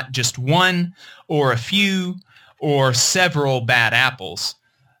is not just one or a few or several bad apples.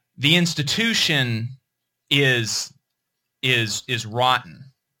 The institution is rotten,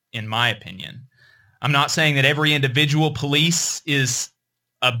 in my opinion. I'm not saying that every individual police is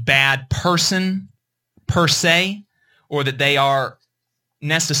a bad person per se, or that they are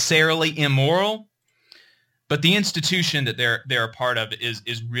necessarily immoral, but the institution that they're a part of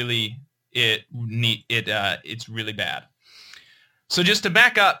is really it's really bad. So just to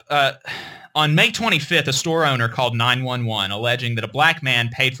back up, on May 25th, a store owner called 911 alleging that a black man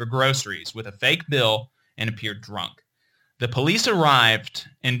paid for groceries with a fake bill and appeared drunk. The police arrived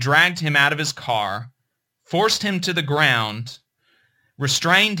and dragged him out of his car, forced him to the ground,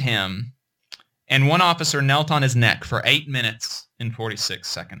 restrained him, and one officer knelt on his neck for 8 minutes and 46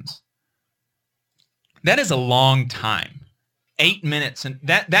 seconds. That is a long time. 8 minutes, and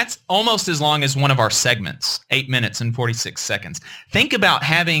that's almost as long as one of our segments, 8 minutes and 46 seconds. Think about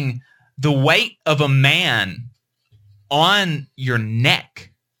having the weight of a man on your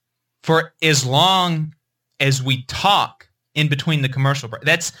neck for as long as we talk in between the commercial break.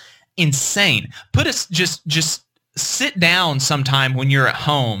 That's insane. Put us just sit down sometime when you're at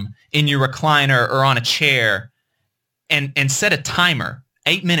home in your recliner or on a chair and set a timer,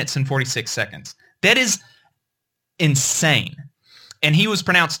 8 minutes and 46 seconds. That is insane. And he was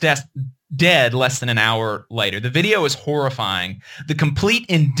pronounced dead less than an hour later. The video is horrifying. The complete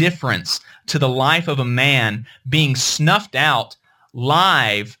indifference to the life of a man being snuffed out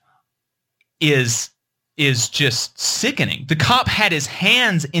live is just sickening. The cop had his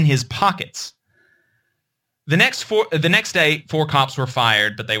hands in his pockets. The next day, 4 cops were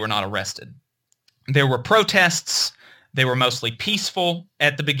fired, but they were not arrested. There were protests. They were mostly peaceful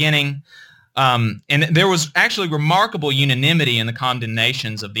at the beginning. And there was actually remarkable unanimity in the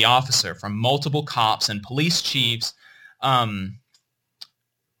condemnations of the officer from multiple cops and police chiefs.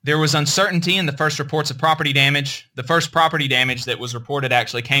 There was uncertainty in the first reports of property damage. The first property damage that was reported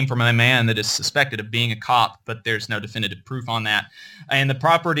actually came from a man that is suspected of being a cop, but there's no definitive proof on that. And the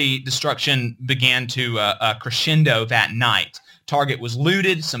property destruction began to crescendo that night. Target was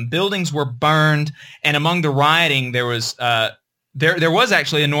looted, some buildings were burned, and among the rioting, there was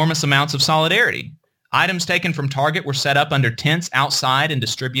actually enormous amounts of solidarity. Items taken from Target were set up under tents outside and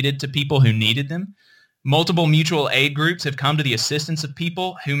distributed to people who needed them. Multiple mutual aid groups have come to the assistance of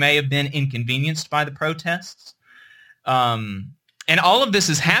people who may have been inconvenienced by the protests. And all of this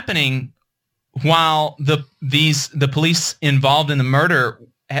is happening while the police involved in the murder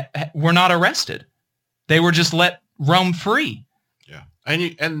were not arrested. They were just let roam free. Yeah,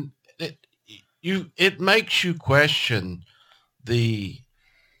 and it makes you question the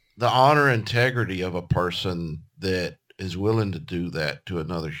honor and integrity of a person that is willing to do that to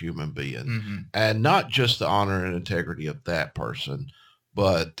another human being, and not just the honor and integrity of that person,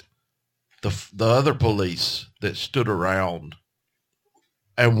 but the other police that stood around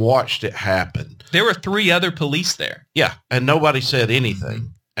and watched it happen. There were 3 other police there. Yeah, and nobody said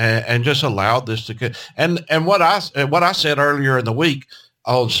anything, and just allowed this to. And what I said earlier in the week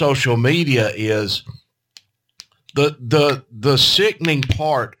on social media is the sickening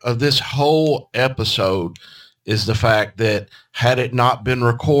part of this whole episode is the fact that had it not been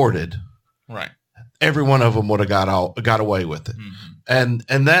recorded, right, every one of them would have got away with it, and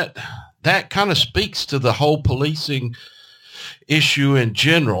that kind of speaks to the whole policing issue in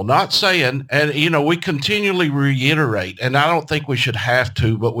general. Not saying, and we continually reiterate, and I don't think we should have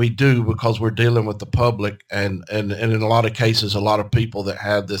to, but we do because we're dealing with the public, and in a lot of cases, a lot of people that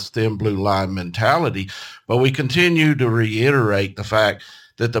have this thin blue line mentality. But we continue to reiterate the fact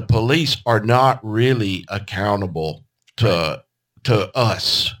that the police are not really accountable to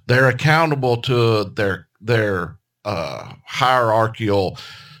us. They're accountable to their hierarchical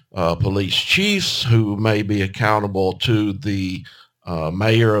police chiefs, who may be accountable to the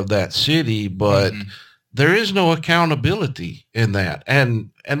mayor of that city, but there is no accountability in that.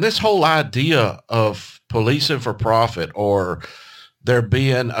 And this whole idea of policing for profit or there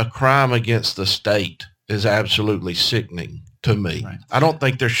being a crime against the state is absolutely sickening to me. Right. I don't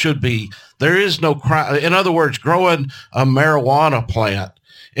think there is no crime. In other words, growing a marijuana plant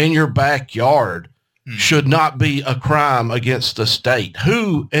in your backyard should not be a crime against the state.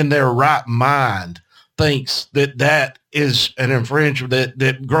 Who in their right mind thinks that is an infringement,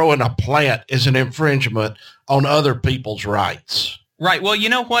 that growing a plant is an infringement on other people's rights? Right. Well, you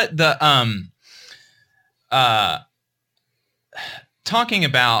know what? Talking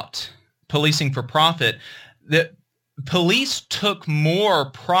about policing for profit, the police took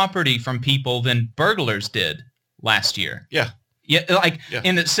more property from people than burglars did last year. Yeah. Yeah,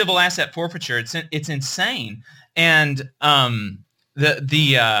 in the civil asset forfeiture, it's insane, and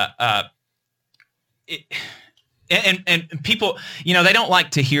people, they don't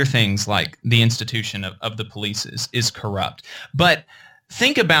like to hear things like the institution of the police is corrupt. But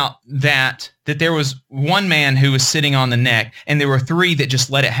think about that there was one man who was sitting on the neck, and there were 3 that just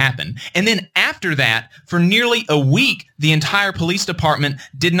let it happen. And then after that, for nearly a week, the entire police department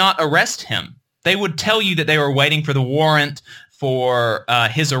did not arrest him. They would tell you that they were waiting for the warrant for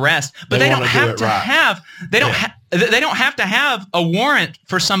his arrest, but they don't have to have they don't have to have a warrant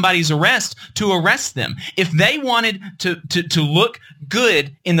for somebody's arrest to arrest them. If they wanted to look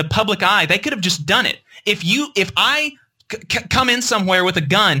good in the public eye, they could have just done it. If I come in somewhere with a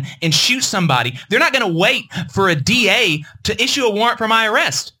gun and shoot somebody, they're not going to wait for a DA to issue a warrant for my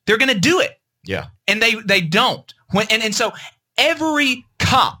arrest. They're going to do it. Yeah, and they don't. And so every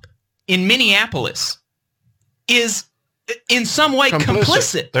cop in Minneapolis is in some way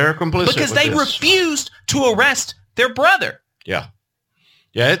complicit. They're complicit because they refused to arrest their brother. Yeah.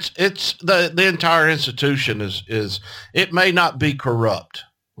 Yeah, it's the entire institution is it may not be corrupt.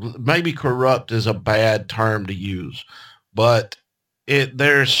 Maybe corrupt is a bad term to use, but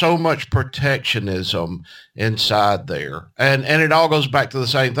there's so much protectionism inside there. And it all goes back to the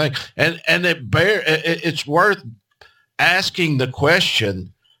same thing. And it's worth asking the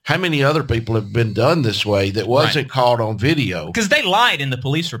question, how many other people have been done this way that wasn't caught on video? Because they lied in the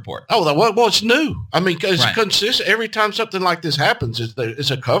police report. Oh, well, it's new. I mean, because consistent. Every time something like this happens, it's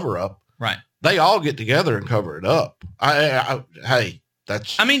a cover-up. Right. They all get together and cover it up. Hey,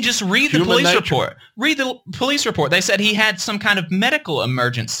 that's. I mean, just read the police report. Read the police report. They said he had some kind of medical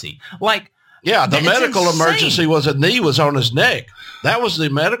emergency. Yeah, the medical emergency was a knee was on his neck. That was the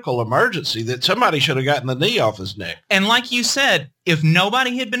medical emergency, that somebody should have gotten the knee off his neck. And like you said, if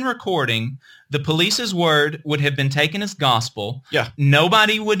nobody had been recording, the police's word would have been taken as gospel. Yeah.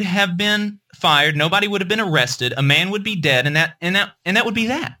 Nobody would have been fired. Nobody would have been arrested. A man would be dead, and that would be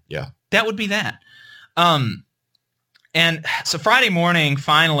that. Yeah. That would be that. And so Friday morning,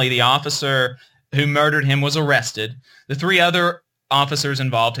 finally, the officer who murdered him was arrested. The 3 other officers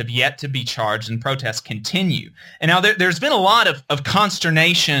involved have yet to be charged, and protests continue. And now there's been a lot of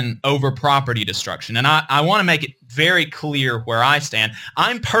consternation over property destruction, and I want to make it very clear where I stand.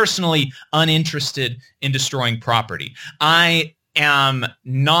 I'm personally uninterested in destroying property. I am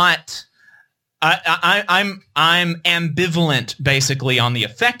not I'm ambivalent basically on the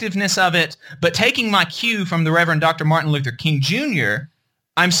effectiveness of it, but taking my cue from the Reverend Dr. Martin Luther King Jr.,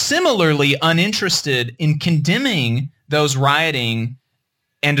 I'm similarly uninterested in condemning those rioting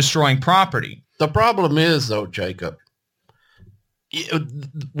and destroying property. The problem is, though, Jacob,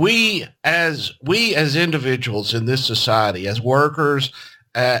 we as individuals in this society, as workers,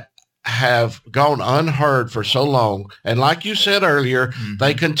 have gone unheard for so long. And like you said earlier,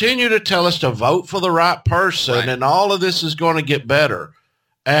 they continue to tell us to vote for the right person and all of this is going to get better.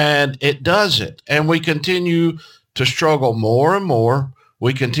 And it doesn't. And we continue to struggle more and more.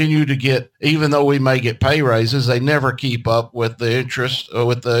 We continue to get, even though we may get pay raises, they never keep up with the interest,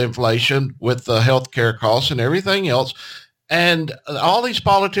 with the inflation, with the healthcare costs and everything else. And all these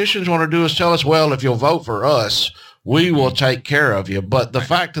politicians want to do is tell us, well, if you'll vote for us, we will take care of you. But the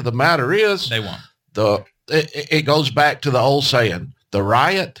fact of the matter is, they won't. It goes back to the old saying, the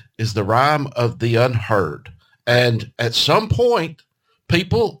riot is the rhyme of the unheard. And at some point,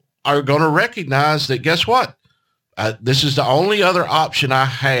 people are going to recognize that, guess what? This is the only other option I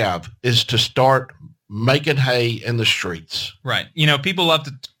have, is to start making hay in the streets. Right. You know, people love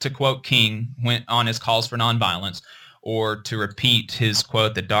to quote King on his calls for nonviolence, or to repeat his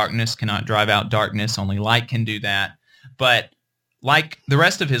quote that darkness cannot drive out darkness, only light can do that. But like the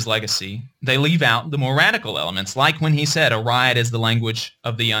rest of his legacy, they leave out the more radical elements, like when he said a riot is the language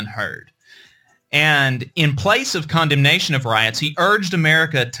of the unheard. And in place of condemnation of riots, he urged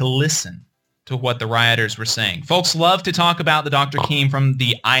America to listen to what the rioters were saying. Folks love to talk about the Dr. King from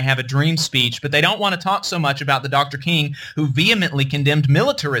the I Have a Dream speech, but they don't want to talk so much about the Dr. King who vehemently condemned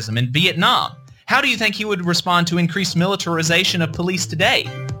militarism in Vietnam. How do you think he would respond to increased militarization of police today?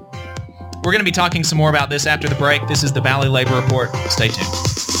 We're going to be talking some more about this after the break. This is the Valley Labor Report. Stay tuned.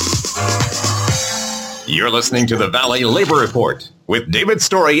 You're listening to the Valley Labor Report with David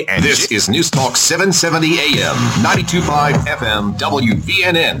Story, and this is News Talk 770 AM, 92.5 FM,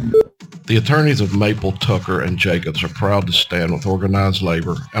 WVNN. The attorneys of Maple, Tucker, and Jacobs are proud to stand with organized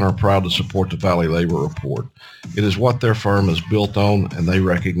labor and are proud to support the Valley Labor Report. It is what their firm is built on, and they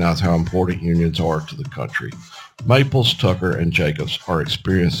recognize how important unions are to the country. Maples, Tucker, and Jacobs are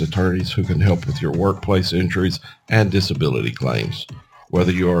experienced attorneys who can help with your workplace injuries and disability claims.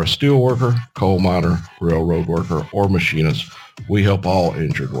 Whether you are a steel worker, coal miner, railroad worker, or machinist, we help all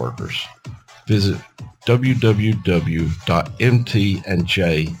injured workers. Visit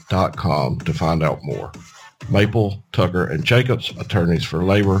www.mtandj.com to find out more. Maple, Tucker, and Jacobs, attorneys for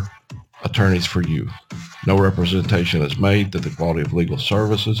labor, attorneys for you. No representation is made that the quality of legal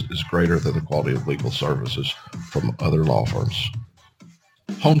services is greater than the quality of legal services from other law firms.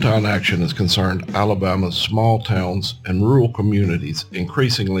 Hometown Action is concerned Alabama's small towns and rural communities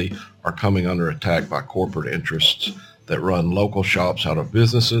increasingly are coming under attack by corporate interests that run local shops out of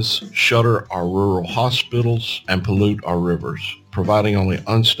businesses, shutter our rural hospitals, and pollute our rivers, providing only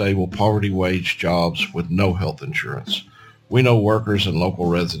unstable poverty wage jobs with no health insurance. We know workers and local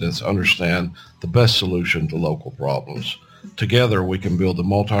residents understand the best solution to local problems. Together, we can build the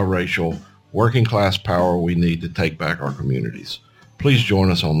multiracial, working-class power we need to take back our communities. Please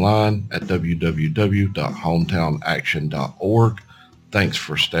join us online at www.hometownaction.org. Thanks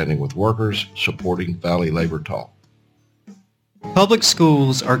for standing with workers, supporting Valley Labor Talk. Public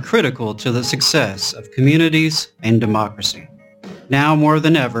schools are critical to the success of communities and democracy. Now more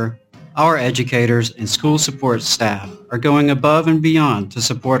than ever, our educators and school support staff are going above and beyond to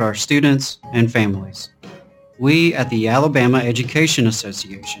support our students and families. We at the Alabama Education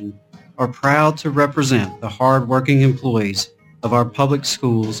Association are proud to represent the hard-working employees of our public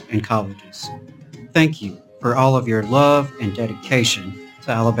schools and colleges. Thank you for all of your love and dedication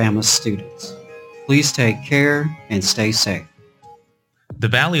to Alabama's students. Please take care and stay safe. The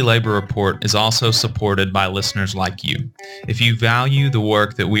Valley Labor Report is also supported by listeners like you. If you value the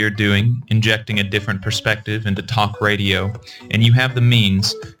work that we are doing, injecting a different perspective into talk radio, and you have the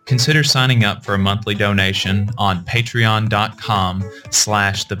means, consider signing up for a monthly donation on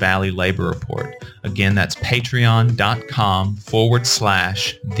patreon.com/The Valley Labor Report. Again, that's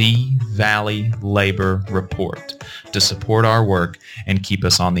patreon.com/The Valley Labor Report to support our work and keep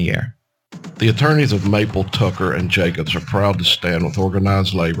us on the air. The attorneys of Maple, Tucker, and Jacobs are proud to stand with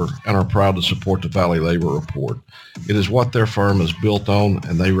organized labor and are proud to support the Valley Labor Report. It is what their firm is built on,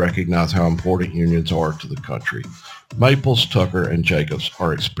 and they recognize how important unions are to the country. Maples, Tucker, and Jacobs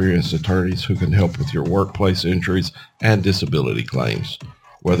are experienced attorneys who can help with your workplace injuries and disability claims.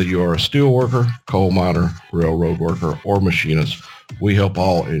 Whether you are a steel worker, coal miner, railroad worker, or machinist, we help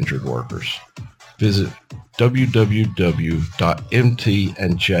all injured workers. Visit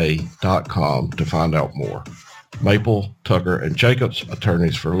www.mtandj.com to find out more. Maple, Tucker, and Jacobs,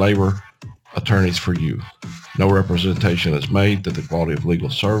 attorneys for labor, attorneys for you. No representation is made that the quality of legal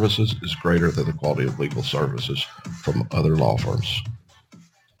services is greater than the quality of legal services from other law firms.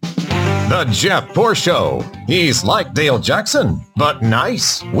 The Jeff Poor Show. He's like Dale Jackson, but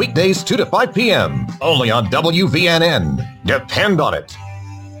nice. Weekdays 2 to 5 p.m. Only on WVNN. Depend on it.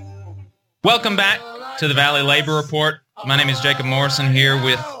 Welcome back to the Valley Labor Report. My name is Jacob Morrison here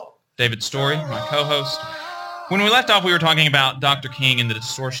with David Story, my co-host. When we left off, we were talking about Dr. King and the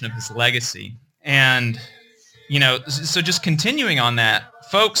distortion of his legacy. And, so just continuing on that,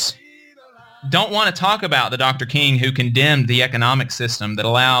 folks don't want to talk about the Dr. King who condemned the economic system that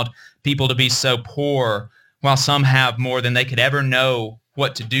allowed people to be so poor while some have more than they could ever know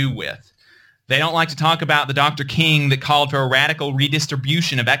what to do with. They don't like to talk about the Dr. King that called for a radical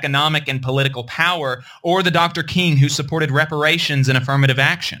redistribution of economic and political power, or the Dr. King who supported reparations and affirmative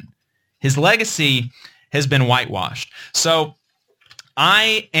action. His legacy has been whitewashed. So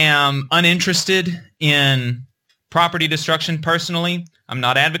I am uninterested in property destruction personally. I'm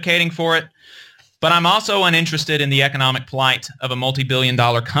not advocating for it, but I'm also uninterested in the economic plight of a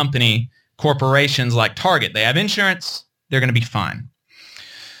multi-billion-dollar company, corporations like Target. They have insurance. They're going to be fine.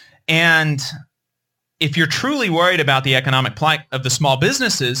 And if you're truly worried about the economic plight of the small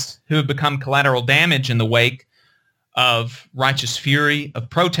businesses who have become collateral damage in the wake of righteous fury of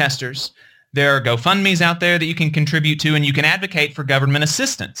protesters, there are GoFundMes out there that you can contribute to, and you can advocate for government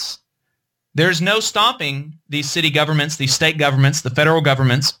assistance. There's no stopping these city governments, these state governments, the federal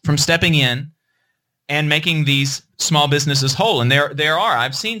governments from stepping in and making these small businesses whole. And there are.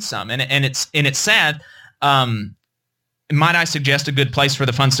 I've seen some, and it's sad. Might I suggest a good place for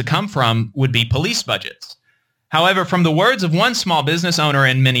the funds to come from would be police budgets. However, from the words of one small business owner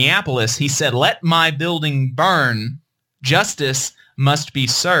in Minneapolis, he said, "Let my building burn. Justice must be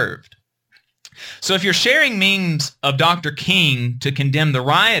served." So if you're sharing memes of Dr. King to condemn the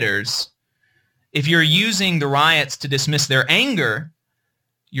rioters, if you're using the riots to dismiss their anger,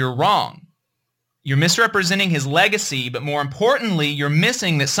 you're wrong. You're misrepresenting his legacy, but more importantly, you're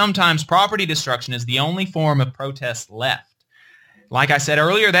missing that sometimes property destruction is the only form of protest left. Like I said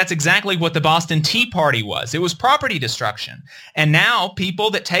earlier, that's exactly what the Boston Tea Party was. It was property destruction. And now people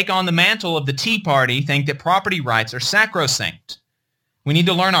that take on the mantle of the Tea Party think that property rights are sacrosanct. We need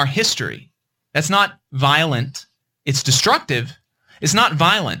to learn our history. That's not violent. It's destructive. It's not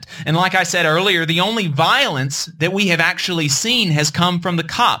violent. And like I said earlier, the only violence that we have actually seen has come from the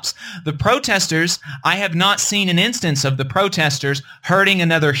cops. The protesters, I have not seen an instance of the protesters hurting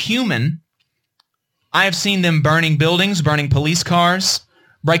another human. I have seen them burning buildings, burning police cars,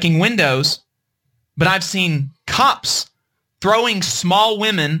 breaking windows, but I've seen cops throwing small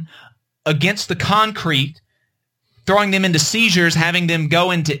women against the concrete, throwing them into seizures, having them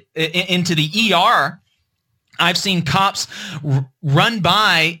go into the ER. I've seen cops run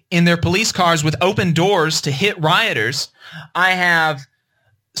by in their police cars with open doors to hit rioters. I have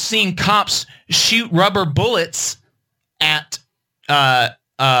seen cops shoot rubber bullets at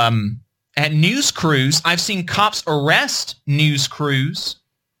news crews. I've seen cops arrest news crews,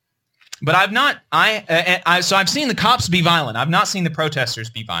 but I've not. So I've seen the cops be violent. I've not seen the protesters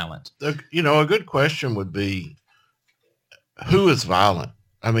be violent. A good question would be, who is violent?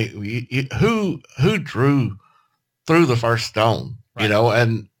 I mean, who drew through the first stone? Right.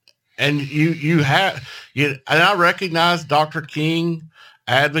 And I recognize Dr. King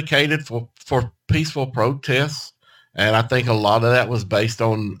advocated for peaceful protests, and I think a lot of that was based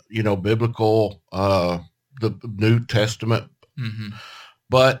on biblical, the New Testament. Mm-hmm.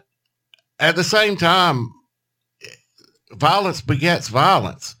 But at the same time, violence begets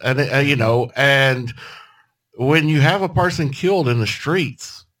violence, and and when you have a person killed in the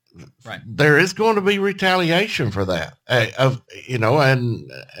streets, right, there is going to be retaliation for that. And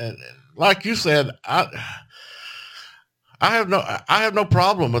like you said, I have no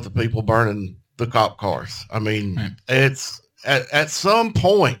problem with the people burning the cop cars. I mean, right. It's at some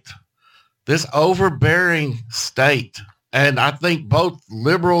point, this overbearing state, and I think both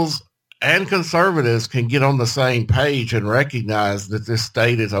liberals and conservatives can get on the same page and recognize that this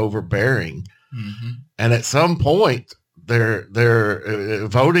state is overbearing. Mm-hmm. And at some point, their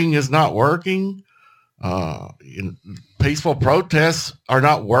voting is not working. Peaceful protests are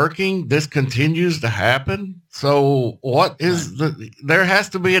not working. This continues to happen. So there has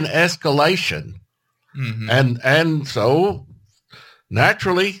to be an escalation. Mm-hmm. And so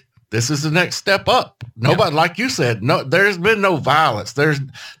naturally, this is the next step up. Nobody, like you said, there's been no violence.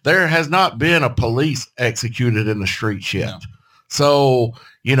 There has not been a police executed in the streets yet. No. So,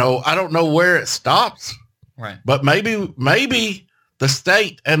 I don't know where it stops. Right. But maybe the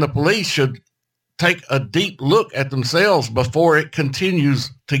state and the police should take a deep look at themselves before it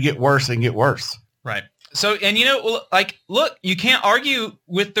continues to get worse and get worse. Right. So, and look, you can't argue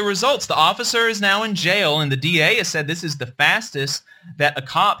with the results. The officer is now in jail, and the DA has said this is the fastest that a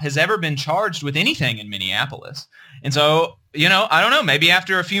cop has ever been charged with anything in Minneapolis. And so, I don't know, maybe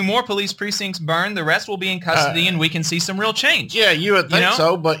after a few more police precincts burn, the rest will be in custody and we can see some real change. Yeah, you would think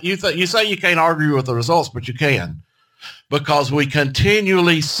so, but you say you can't argue with the results, but you can, because we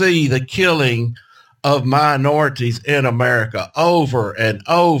continually see the killing of minorities in America over and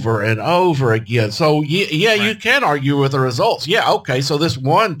over and over again. So you can argue with the results. Yeah, okay, so this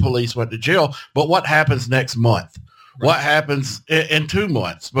one police went to jail, but what happens next month? Right. What happens in 2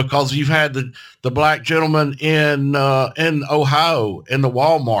 months? Because you've had the black gentleman in Ohio in the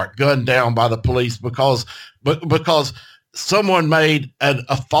Walmart gunned down by the police because someone made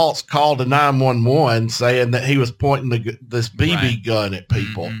a false call to 911 saying that he was pointing this BB gun at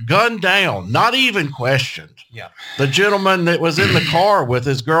people. Mm-hmm. Gunned down, not even questioned. Yeah. The gentleman that was in the car with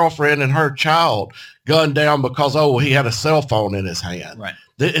his girlfriend and her child gunned down because, he had a cell phone in his hand. Right.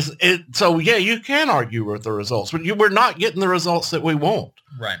 So, you can argue with the results, but we're not getting the results that we want.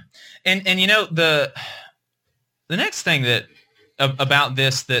 Right. And the next thing that about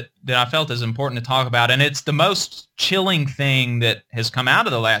this that I felt is important to talk about, and it's the most chilling thing that has come out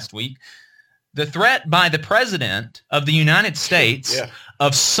of the last week, the threat by the President of the United States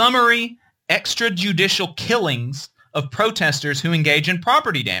of summary extrajudicial killings of protesters who engage in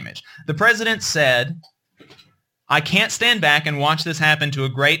property damage. The President said, "I can't stand back and watch this happen to a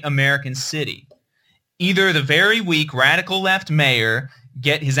great American city. Either the very weak radical left mayor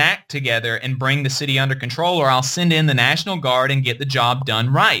get his act together and bring the city under control, or I'll send in the National Guard and get the job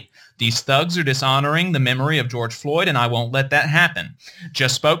done right. These thugs are dishonoring the memory of George Floyd, and I won't let that happen.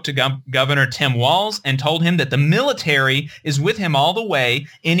 Just spoke to Governor Tim Walz and told him that the military is with him all the way.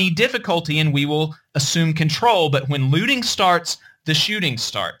 Any difficulty and we will assume control, but when looting starts, the shooting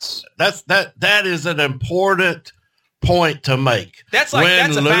starts." That is an important point to make. That's a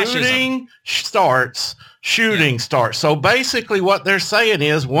looting starts, shooting starts. So basically what they're saying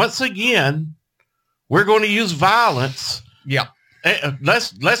is, once again, we're going to use violence. Yeah.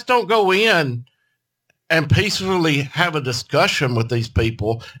 Let's don't go in and peacefully have a discussion with these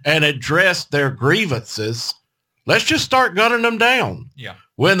people and address their grievances. Let's just start gunning them down. Yeah.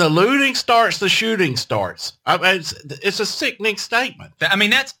 When the looting starts, the shooting starts. It's a sickening statement.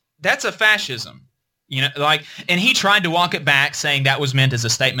 That's a fascism. And he tried to walk it back, saying that was meant as a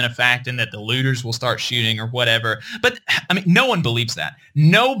statement of fact and that the looters will start shooting or whatever. But, no one believes that.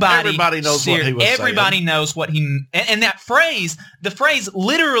 Everybody knows what he was saying. Everybody knows what he... And that phrase, the phrase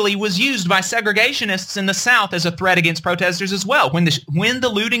literally was used by segregationists in the South as a threat against protesters as well. When the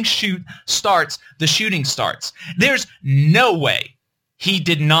looting starts, the shooting starts. There's no way he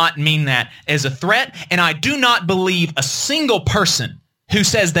did not mean that as a threat, and I do not believe a single person who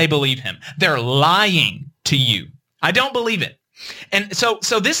says they believe him. They're lying to you. I don't believe it. And so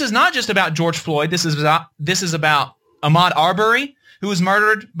this is not just about George Floyd. This is about Ahmaud Arbery, who was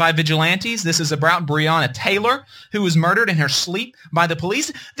murdered by vigilantes. This is about Breonna Taylor, who was murdered in her sleep by the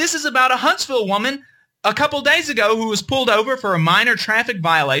police. This is about a Huntsville woman a couple days ago who was pulled over for a minor traffic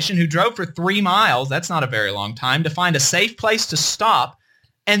violation, who drove for 3 miles, that's not a very long time, to find a safe place to stop.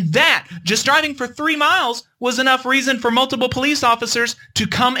 And that, just driving for 3 miles, was enough reason for multiple police officers to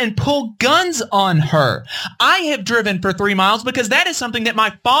come and pull guns on her. I have driven for 3 miles because that is something that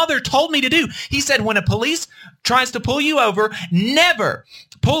my father told me to do. He said, when a police tries to pull you over, never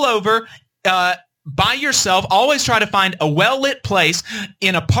pull over by yourself. Always try to find a well-lit place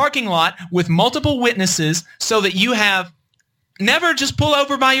in a parking lot with multiple witnesses so that you have... Never just pull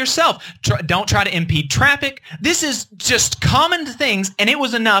over by yourself. Don't try to impede traffic. This is just common things, and it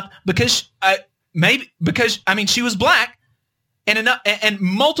was enough because she was black, and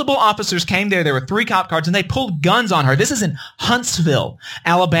multiple officers came there. There were 3 cop cars, and they pulled guns on her. This is in Huntsville,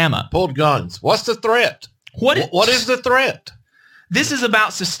 Alabama. Pulled guns. What's the threat? What is the threat? This is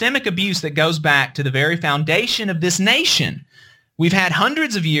about systemic abuse that goes back to the very foundation of this nation. We've had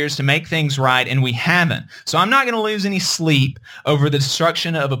hundreds of years to make things right, and we haven't. So I'm not going to lose any sleep over the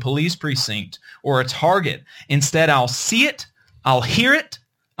destruction of a police precinct or a Target. Instead, I'll see it, I'll hear it,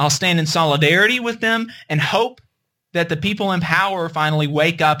 I'll stand in solidarity with them, and hope that the people in power finally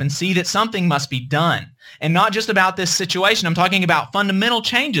wake up and see that something must be done. And not just about this situation. I'm talking about fundamental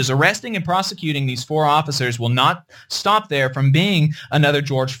changes. Arresting and prosecuting these 4 officers will not stop there from being another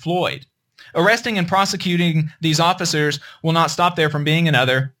George Floyd. Arresting and prosecuting these officers will not stop there from being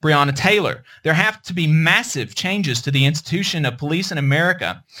another Breonna Taylor. There have to be massive changes to the institution of police in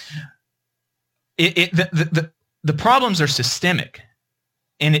America. The problems are systemic,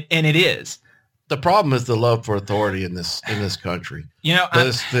 and it is. the problem is the love for authority in this country. You know,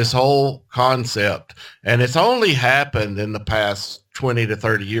 this whole concept, and it's only happened in the past 20 to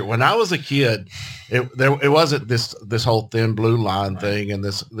 30 years. When I was a kid, it wasn't this whole thin blue line thing and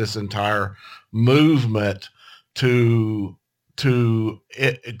this entire movement to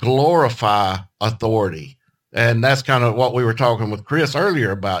glorify authority. And that's kind of what we were talking with Chris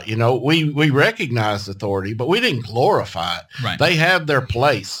earlier about. You know, we recognized authority, but we didn't glorify it. Right. They have their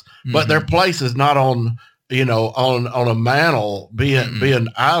place, but their place is not on a mantle being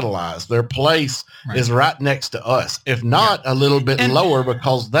idolized. Their place is right next to us, if not a little bit lower,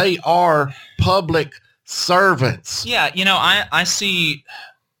 because they are public servants. Yeah, you know, I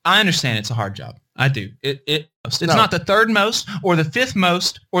understand it's a hard job. I do. It's not the third most or the fifth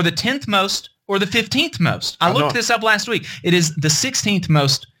most or the 10th most or the 15th most. I looked this up last week. It is the 16th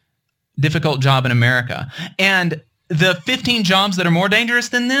most difficult job in America. And the 15 jobs that are more dangerous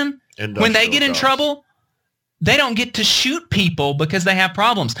than them, when they get in trouble, they don't get to shoot people because they have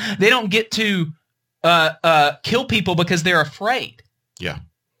problems. They don't get to kill people because they're afraid. Yeah.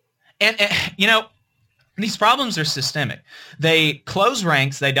 And you know, these problems are systemic. They close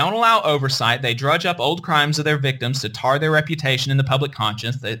ranks. They don't allow oversight. They drudge up old crimes of their victims to tar their reputation in the public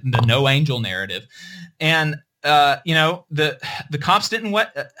conscience, the no angel narrative. And, you know, the cops didn't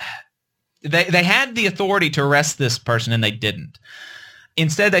they had the authority to arrest this person, and they didn't.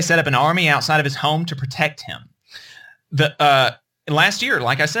 Instead, they set up an army outside of his home to protect him. Last year,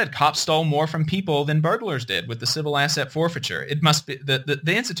 like I said, cops stole more from people than burglars did with the civil asset forfeiture. It must be the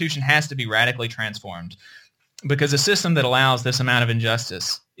institution has to be radically transformed, because a system that allows this amount of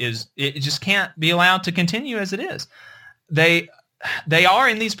injustice it just can't be allowed to continue as it is. They are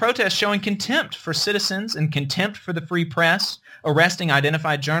in these protests showing contempt for citizens and contempt for the free press, arresting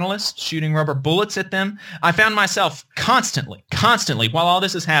identified journalists, shooting rubber bullets at them. I found myself constantly, while all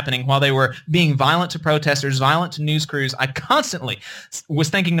this is happening, while they were being violent to protesters, violent to news crews, I constantly was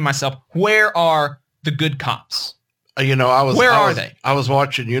thinking to myself, where are the good cops? You know, where are they? I was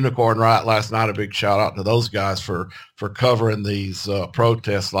watching Unicorn Riot last night. A big shout out to those guys for covering these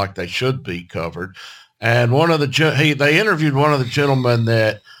protests like they should be covered. And they interviewed one of the gentlemen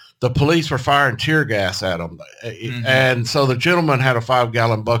that the police were firing tear gas at him. Mm-hmm. And so the gentleman had a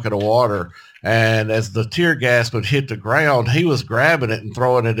 5-gallon bucket of water. And as the tear gas would hit the ground, he was grabbing it and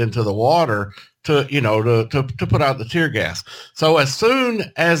throwing it into the water to put out the tear gas. So as soon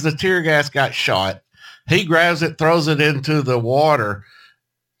as the tear gas got shot, he grabs it, throws it into the water.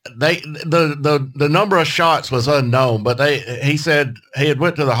 The number of shots was unknown, but he said he had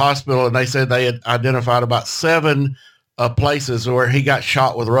went to the hospital, and they said they had identified about 7 places where he got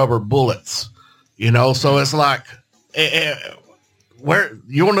shot with rubber bullets. You know, so it's like, where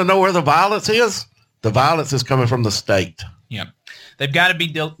you want to know where the violence is? The violence is coming from the state. Yeah. They've got to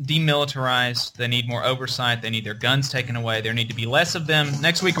be demilitarized. They need more oversight. They need their guns taken away. There need to be less of them.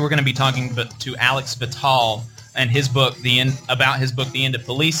 Next week, we're going to be talking to Alex Vital and his book, The End of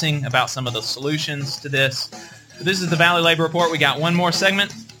Policing, about some of the solutions to this. So this is the Valley Labor Report. We got one more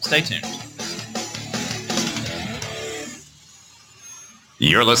segment. Stay tuned.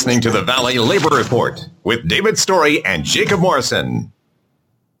 You're listening to the Valley Labor Report with David Story and Jacob Morrison.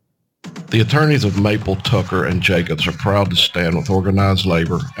 The attorneys of Maple, Tucker, and Jacobs are proud to stand with organized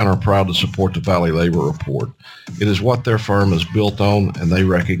labor and are proud to support the Valley Labor Report. It is what their firm is built on, and they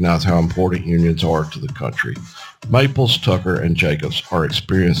recognize how important unions are to the country. Maples, Tucker, and Jacobs are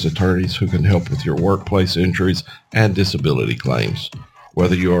experienced attorneys who can help with your workplace injuries and disability claims.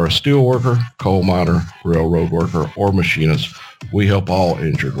 Whether you are a steel worker, coal miner, railroad worker, or machinist, we help all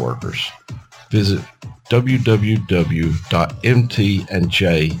injured workers. Visit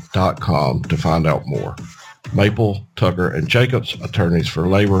www.mtandj.com to find out more. Maple, Tucker, and Jacobs, attorneys for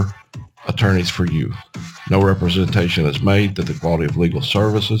labor, attorneys for you. No representation is made that the quality of legal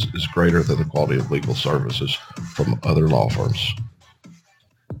services is greater than the quality of legal services from other law firms.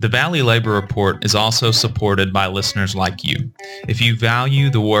 The Valley Labor Report is also supported by listeners like you. If you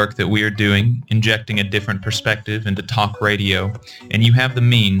value the work that we are doing, injecting a different perspective into talk radio, and you have the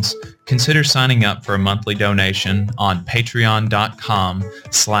means, consider signing up for a monthly donation on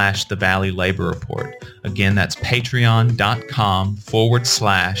patreon.com/The Valley Labor Report. Again, that's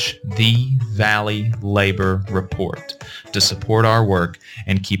patreon.com/The Valley Labor Report to support our work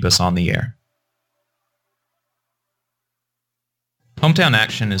and keep us on the air. Hometown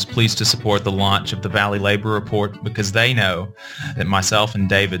Action is pleased to support the launch of the Valley Labor Report because they know that myself and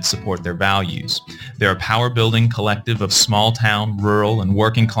David support their values. They're a power-building collective of small-town, rural, and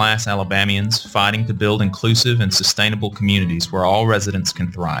working-class Alabamians fighting to build inclusive and sustainable communities where all residents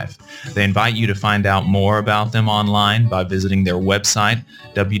can thrive. They invite you to find out more about them online by visiting their website,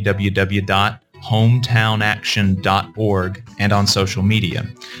 www.hometownAction.org. hometownaction.org, and on social media.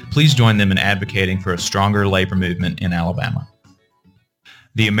 Please join them in advocating for a stronger labor movement in Alabama.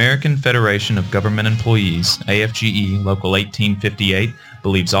 The American Federation of Government Employees, AFGE Local 1858,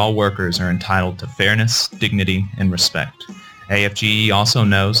 believes all workers are entitled to fairness, dignity, and respect. AFGE also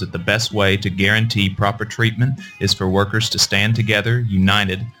knows that the best way to guarantee proper treatment is for workers to stand together,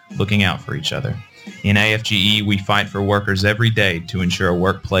 united, looking out for each other. In AFGE, we fight for workers every day to ensure a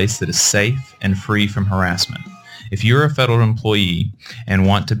workplace that is safe and free from harassment. If you're a federal employee and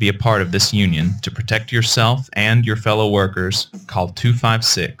want to be a part of this union, to protect yourself and your fellow workers, call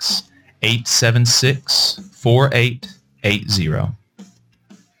 256-876-4880.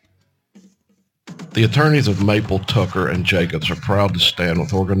 The attorneys of Maple, Tucker, and Jacobs are proud to stand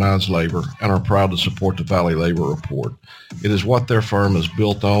with organized labor and are proud to support the Valley Labor Report. It is what their firm is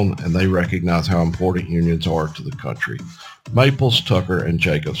built on, and they recognize how important unions are to the country. Maples, Tucker, and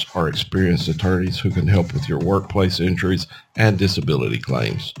Jacobs are experienced attorneys who can help with your workplace injuries and disability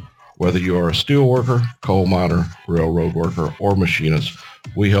claims. Whether you are a steel worker, coal miner, railroad worker, or machinist,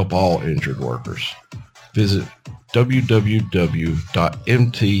 we help all injured workers. Visit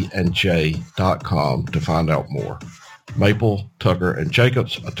www.mtandj.com to find out more. Maple, Tucker, and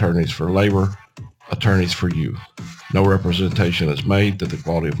Jacobs, attorneys for labor, attorneys for you. No representation is made that the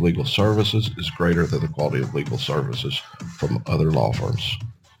quality of legal services is greater than the quality of legal services from other law firms.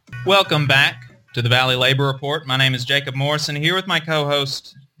 Welcome back to the Valley Labor Report. My name is Jacob Morrison, here with my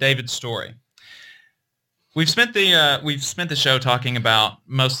co-host, David Story. We've spent the show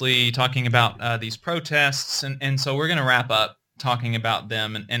mostly talking about these protests, and so we're going to wrap up talking about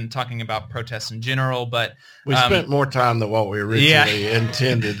them and talking about protests in general. But we spent more time than what we originally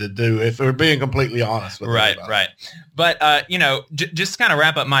intended to do, if we're being completely honest with everybody. Right. But just kind of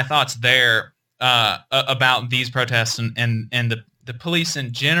wrap up my thoughts there about these protests and the police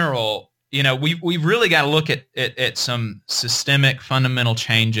in general. We've really got to look at some systemic fundamental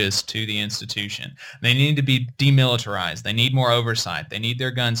changes to the institution. They need to be demilitarized. They need more oversight. They need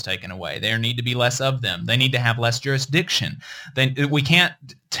their guns taken away. There need to be less of them. They need to have less jurisdiction. We can't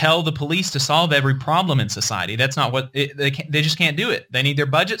tell the police to solve every problem in society. That's not what they just can't do it. They need their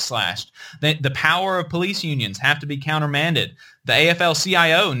budget slashed. The power of police unions have to be countermanded. The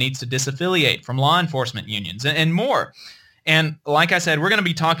AFL-CIO needs to disaffiliate from law enforcement unions and more. And like I said, we're going to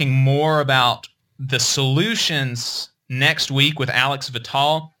be talking more about the solutions next week with Alex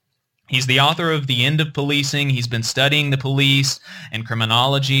Vital. He's the author of The End of Policing. He's been studying the police and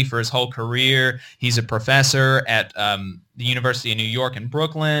criminology for his whole career. He's a professor at the University of New York in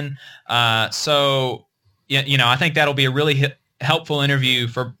Brooklyn. So I think that'll be a really helpful interview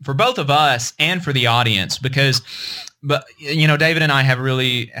for both of us and for the audience because David and I have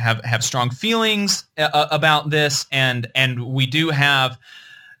really have strong feelings about this, and we do have,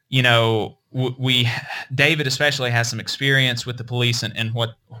 David especially has some experience with the police and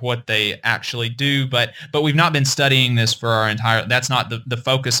what they actually do, but we've not been studying this for our entire. That's not the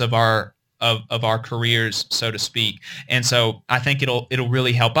focus of our careers, so to speak. And so I think it'll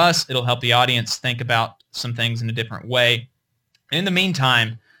really help us. It'll help the audience think about some things in a different way. In the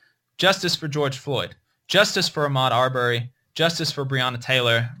meantime, justice for George Floyd. Justice for Ahmaud Arbery, justice for Breonna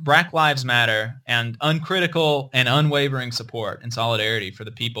Taylor, Black Lives Matter, and uncritical and unwavering support and solidarity for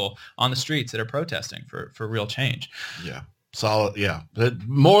the people on the streets that are protesting for real change. Yeah, solid. Yeah,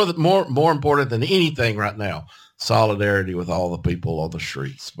 more important than anything right now, solidarity with all the people on the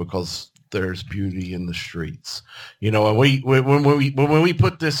streets because there's beauty in the streets. And when we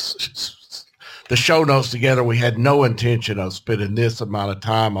put the show notes together, we had no intention of spending this amount of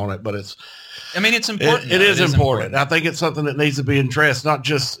time on it, but it's important. It is important. I think it's something that needs to be addressed. Not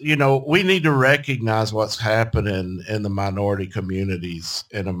just, we need to recognize what's happening in the minority communities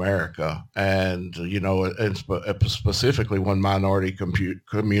in America. And, and specifically one minority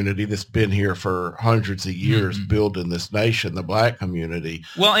community that's been here for hundreds of years building this nation, the Black community.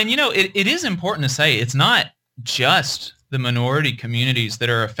 Well, and, it is important to say it's not just the minority communities that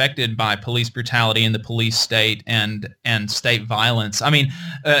are affected by police brutality in the police state and state violence. I mean,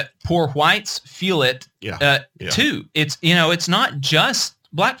 poor whites feel it too. It's it's not just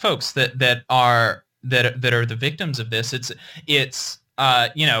Black folks that are the victims of this. It's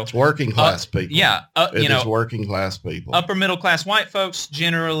working class people. Yeah, it's working class people. Upper middle class white folks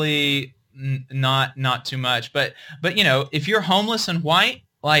generally not too much, but if you're homeless and white,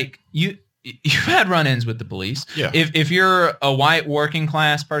 like you've had run-ins with the police. Yeah. If you're a white working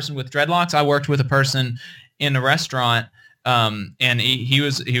class person with dreadlocks, I worked with a person in a restaurant, and he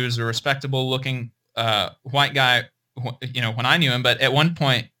was a respectable looking white guy, when I knew him. But at one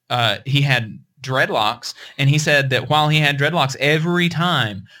point, he had dreadlocks, and he said that while he had dreadlocks, every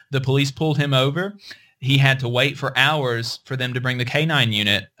time the police pulled him over, he had to wait for hours for them to bring the K-9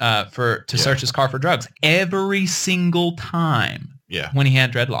 unit to search his car for drugs. Every single time when he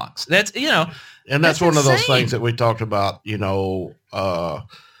had dreadlocks. That's, and that's one insane. of those things that we talked about, the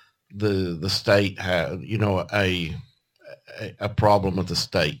state had, a problem with the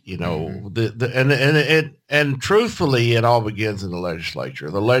state, and truthfully, it all begins in the legislature.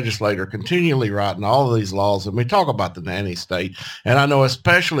 The legislator continually writing all of these laws, and we talk about the nanny state, and I know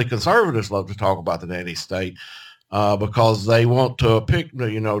especially conservatives love to talk about the nanny state because they want to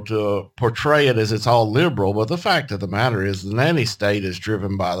to portray it as it's all liberal. But the fact of the matter is the nanny state is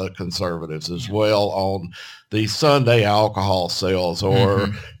driven by the conservatives as well on the Sunday alcohol sales or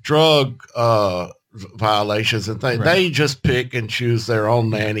drug violations and things. Right. They just pick and choose their own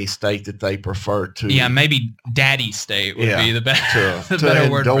nanny state that they prefer to. Yeah, maybe daddy state would be the better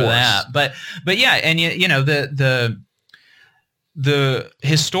word for that. But yeah, and the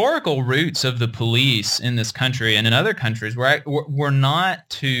historical roots of the police in this country and in other countries were not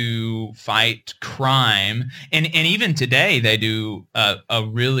to fight crime, and even today they do a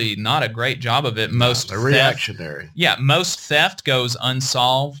really not a great job of it. Most reactionary. Most theft goes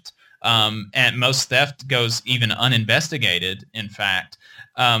unsolved. And most theft goes even uninvestigated, in fact.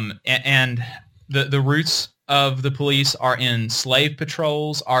 And the roots of the police are in slave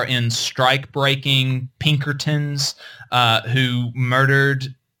patrols, are in strike-breaking Pinkertons who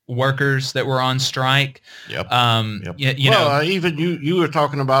murdered workers that were on strike. Yep. Even you were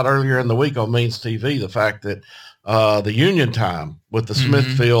talking about earlier in the week on Means TV, the fact that the union time with the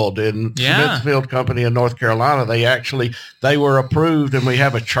Smithfield and Smithfield Company in North Carolina, they were approved, and we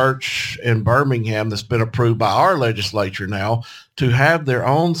have a church in Birmingham that's been approved by our legislature now to have their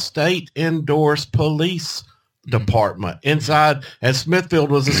own state endorsed police department inside, and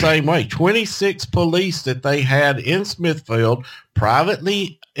Smithfield was the same way. 26 police that they had in Smithfield,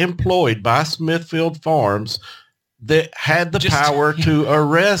 privately employed by Smithfield Farms, that had the power to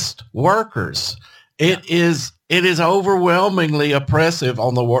arrest workers. It is overwhelmingly oppressive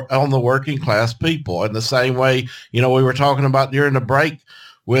on the working class people. In the same way, we were talking about during the break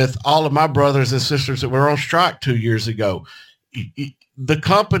with all of my brothers and sisters that were on strike 2 years ago. The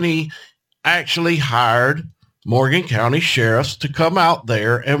company actually hired Morgan County sheriffs to come out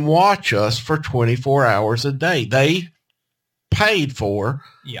there and watch us for 24 hours a day. They paid for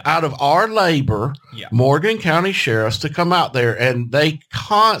out of our labor, Morgan County sheriffs to come out there, and they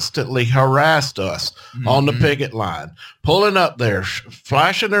constantly harassed us on the picket line, pulling up there,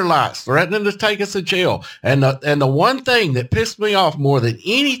 flashing their lights, threatening to take us to jail. And the one thing that pissed me off more than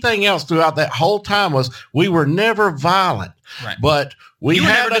anything else throughout that whole time was we were never violent, but we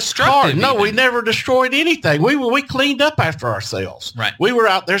had a car. No, we never destroyed anything. We cleaned up after ourselves. Right. We were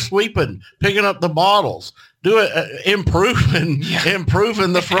out there sweeping, picking up the bottles, improving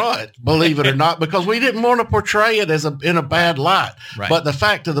the front, believe it or not, because we didn't want to portray it as in a bad light. Right. But the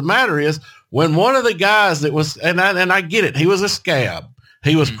fact of the matter is, when one of the guys that was, and I get it, he was a scab.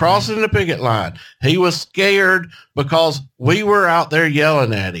 He was crossing the picket line. He was scared because we were out there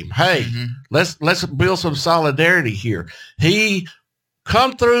yelling at him. Hey, let's build some solidarity here. He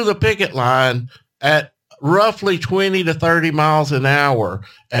come through the picket line at roughly 20 to 30 miles an hour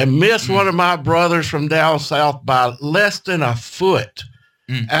and missed one of my brothers from down south by less than a foot.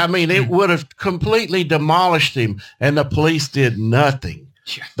 I mean, it would have completely demolished him, and the police did nothing.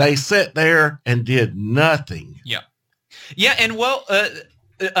 Yeah. They sat there and did nothing. Yeah. Yeah, and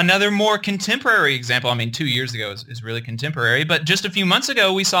another more contemporary example, 2 years ago is really contemporary, but just a few months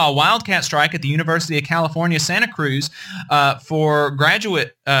ago, we saw a wildcat strike at the University of California, Santa Cruz for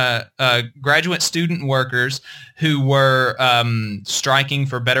graduate student workers who were striking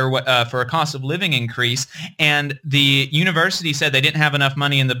for for a cost of living increase. And the university said they didn't have enough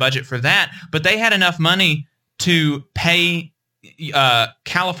money in the budget for that, but they had enough money to pay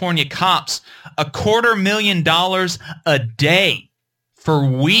California cops $250,000 a day for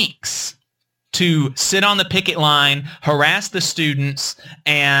weeks to sit on the picket line, harass the students,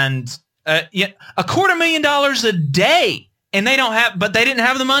 and $250,000 a day. And they didn't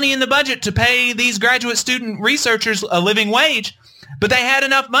have the money in the budget to pay these graduate student researchers a living wage, but they had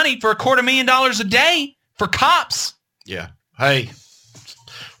enough money for $250,000 a day for cops. Yeah. Hey,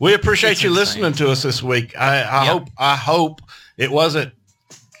 we appreciate you listening to us this week. I hope it wasn't,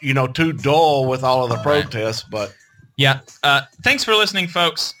 too dull with all of the protests, but yeah. Thanks for listening,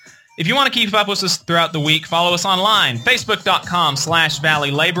 folks. If you want to keep up with us throughout the week, follow us online,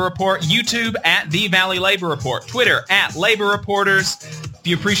 facebook.com/Valley Labor Report, YouTube @The Valley Labor Report, Twitter @Labor Reporters. If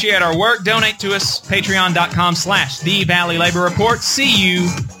you appreciate our work, donate to us, patreon.com/The Valley Labor Report. See you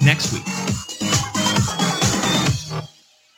next week.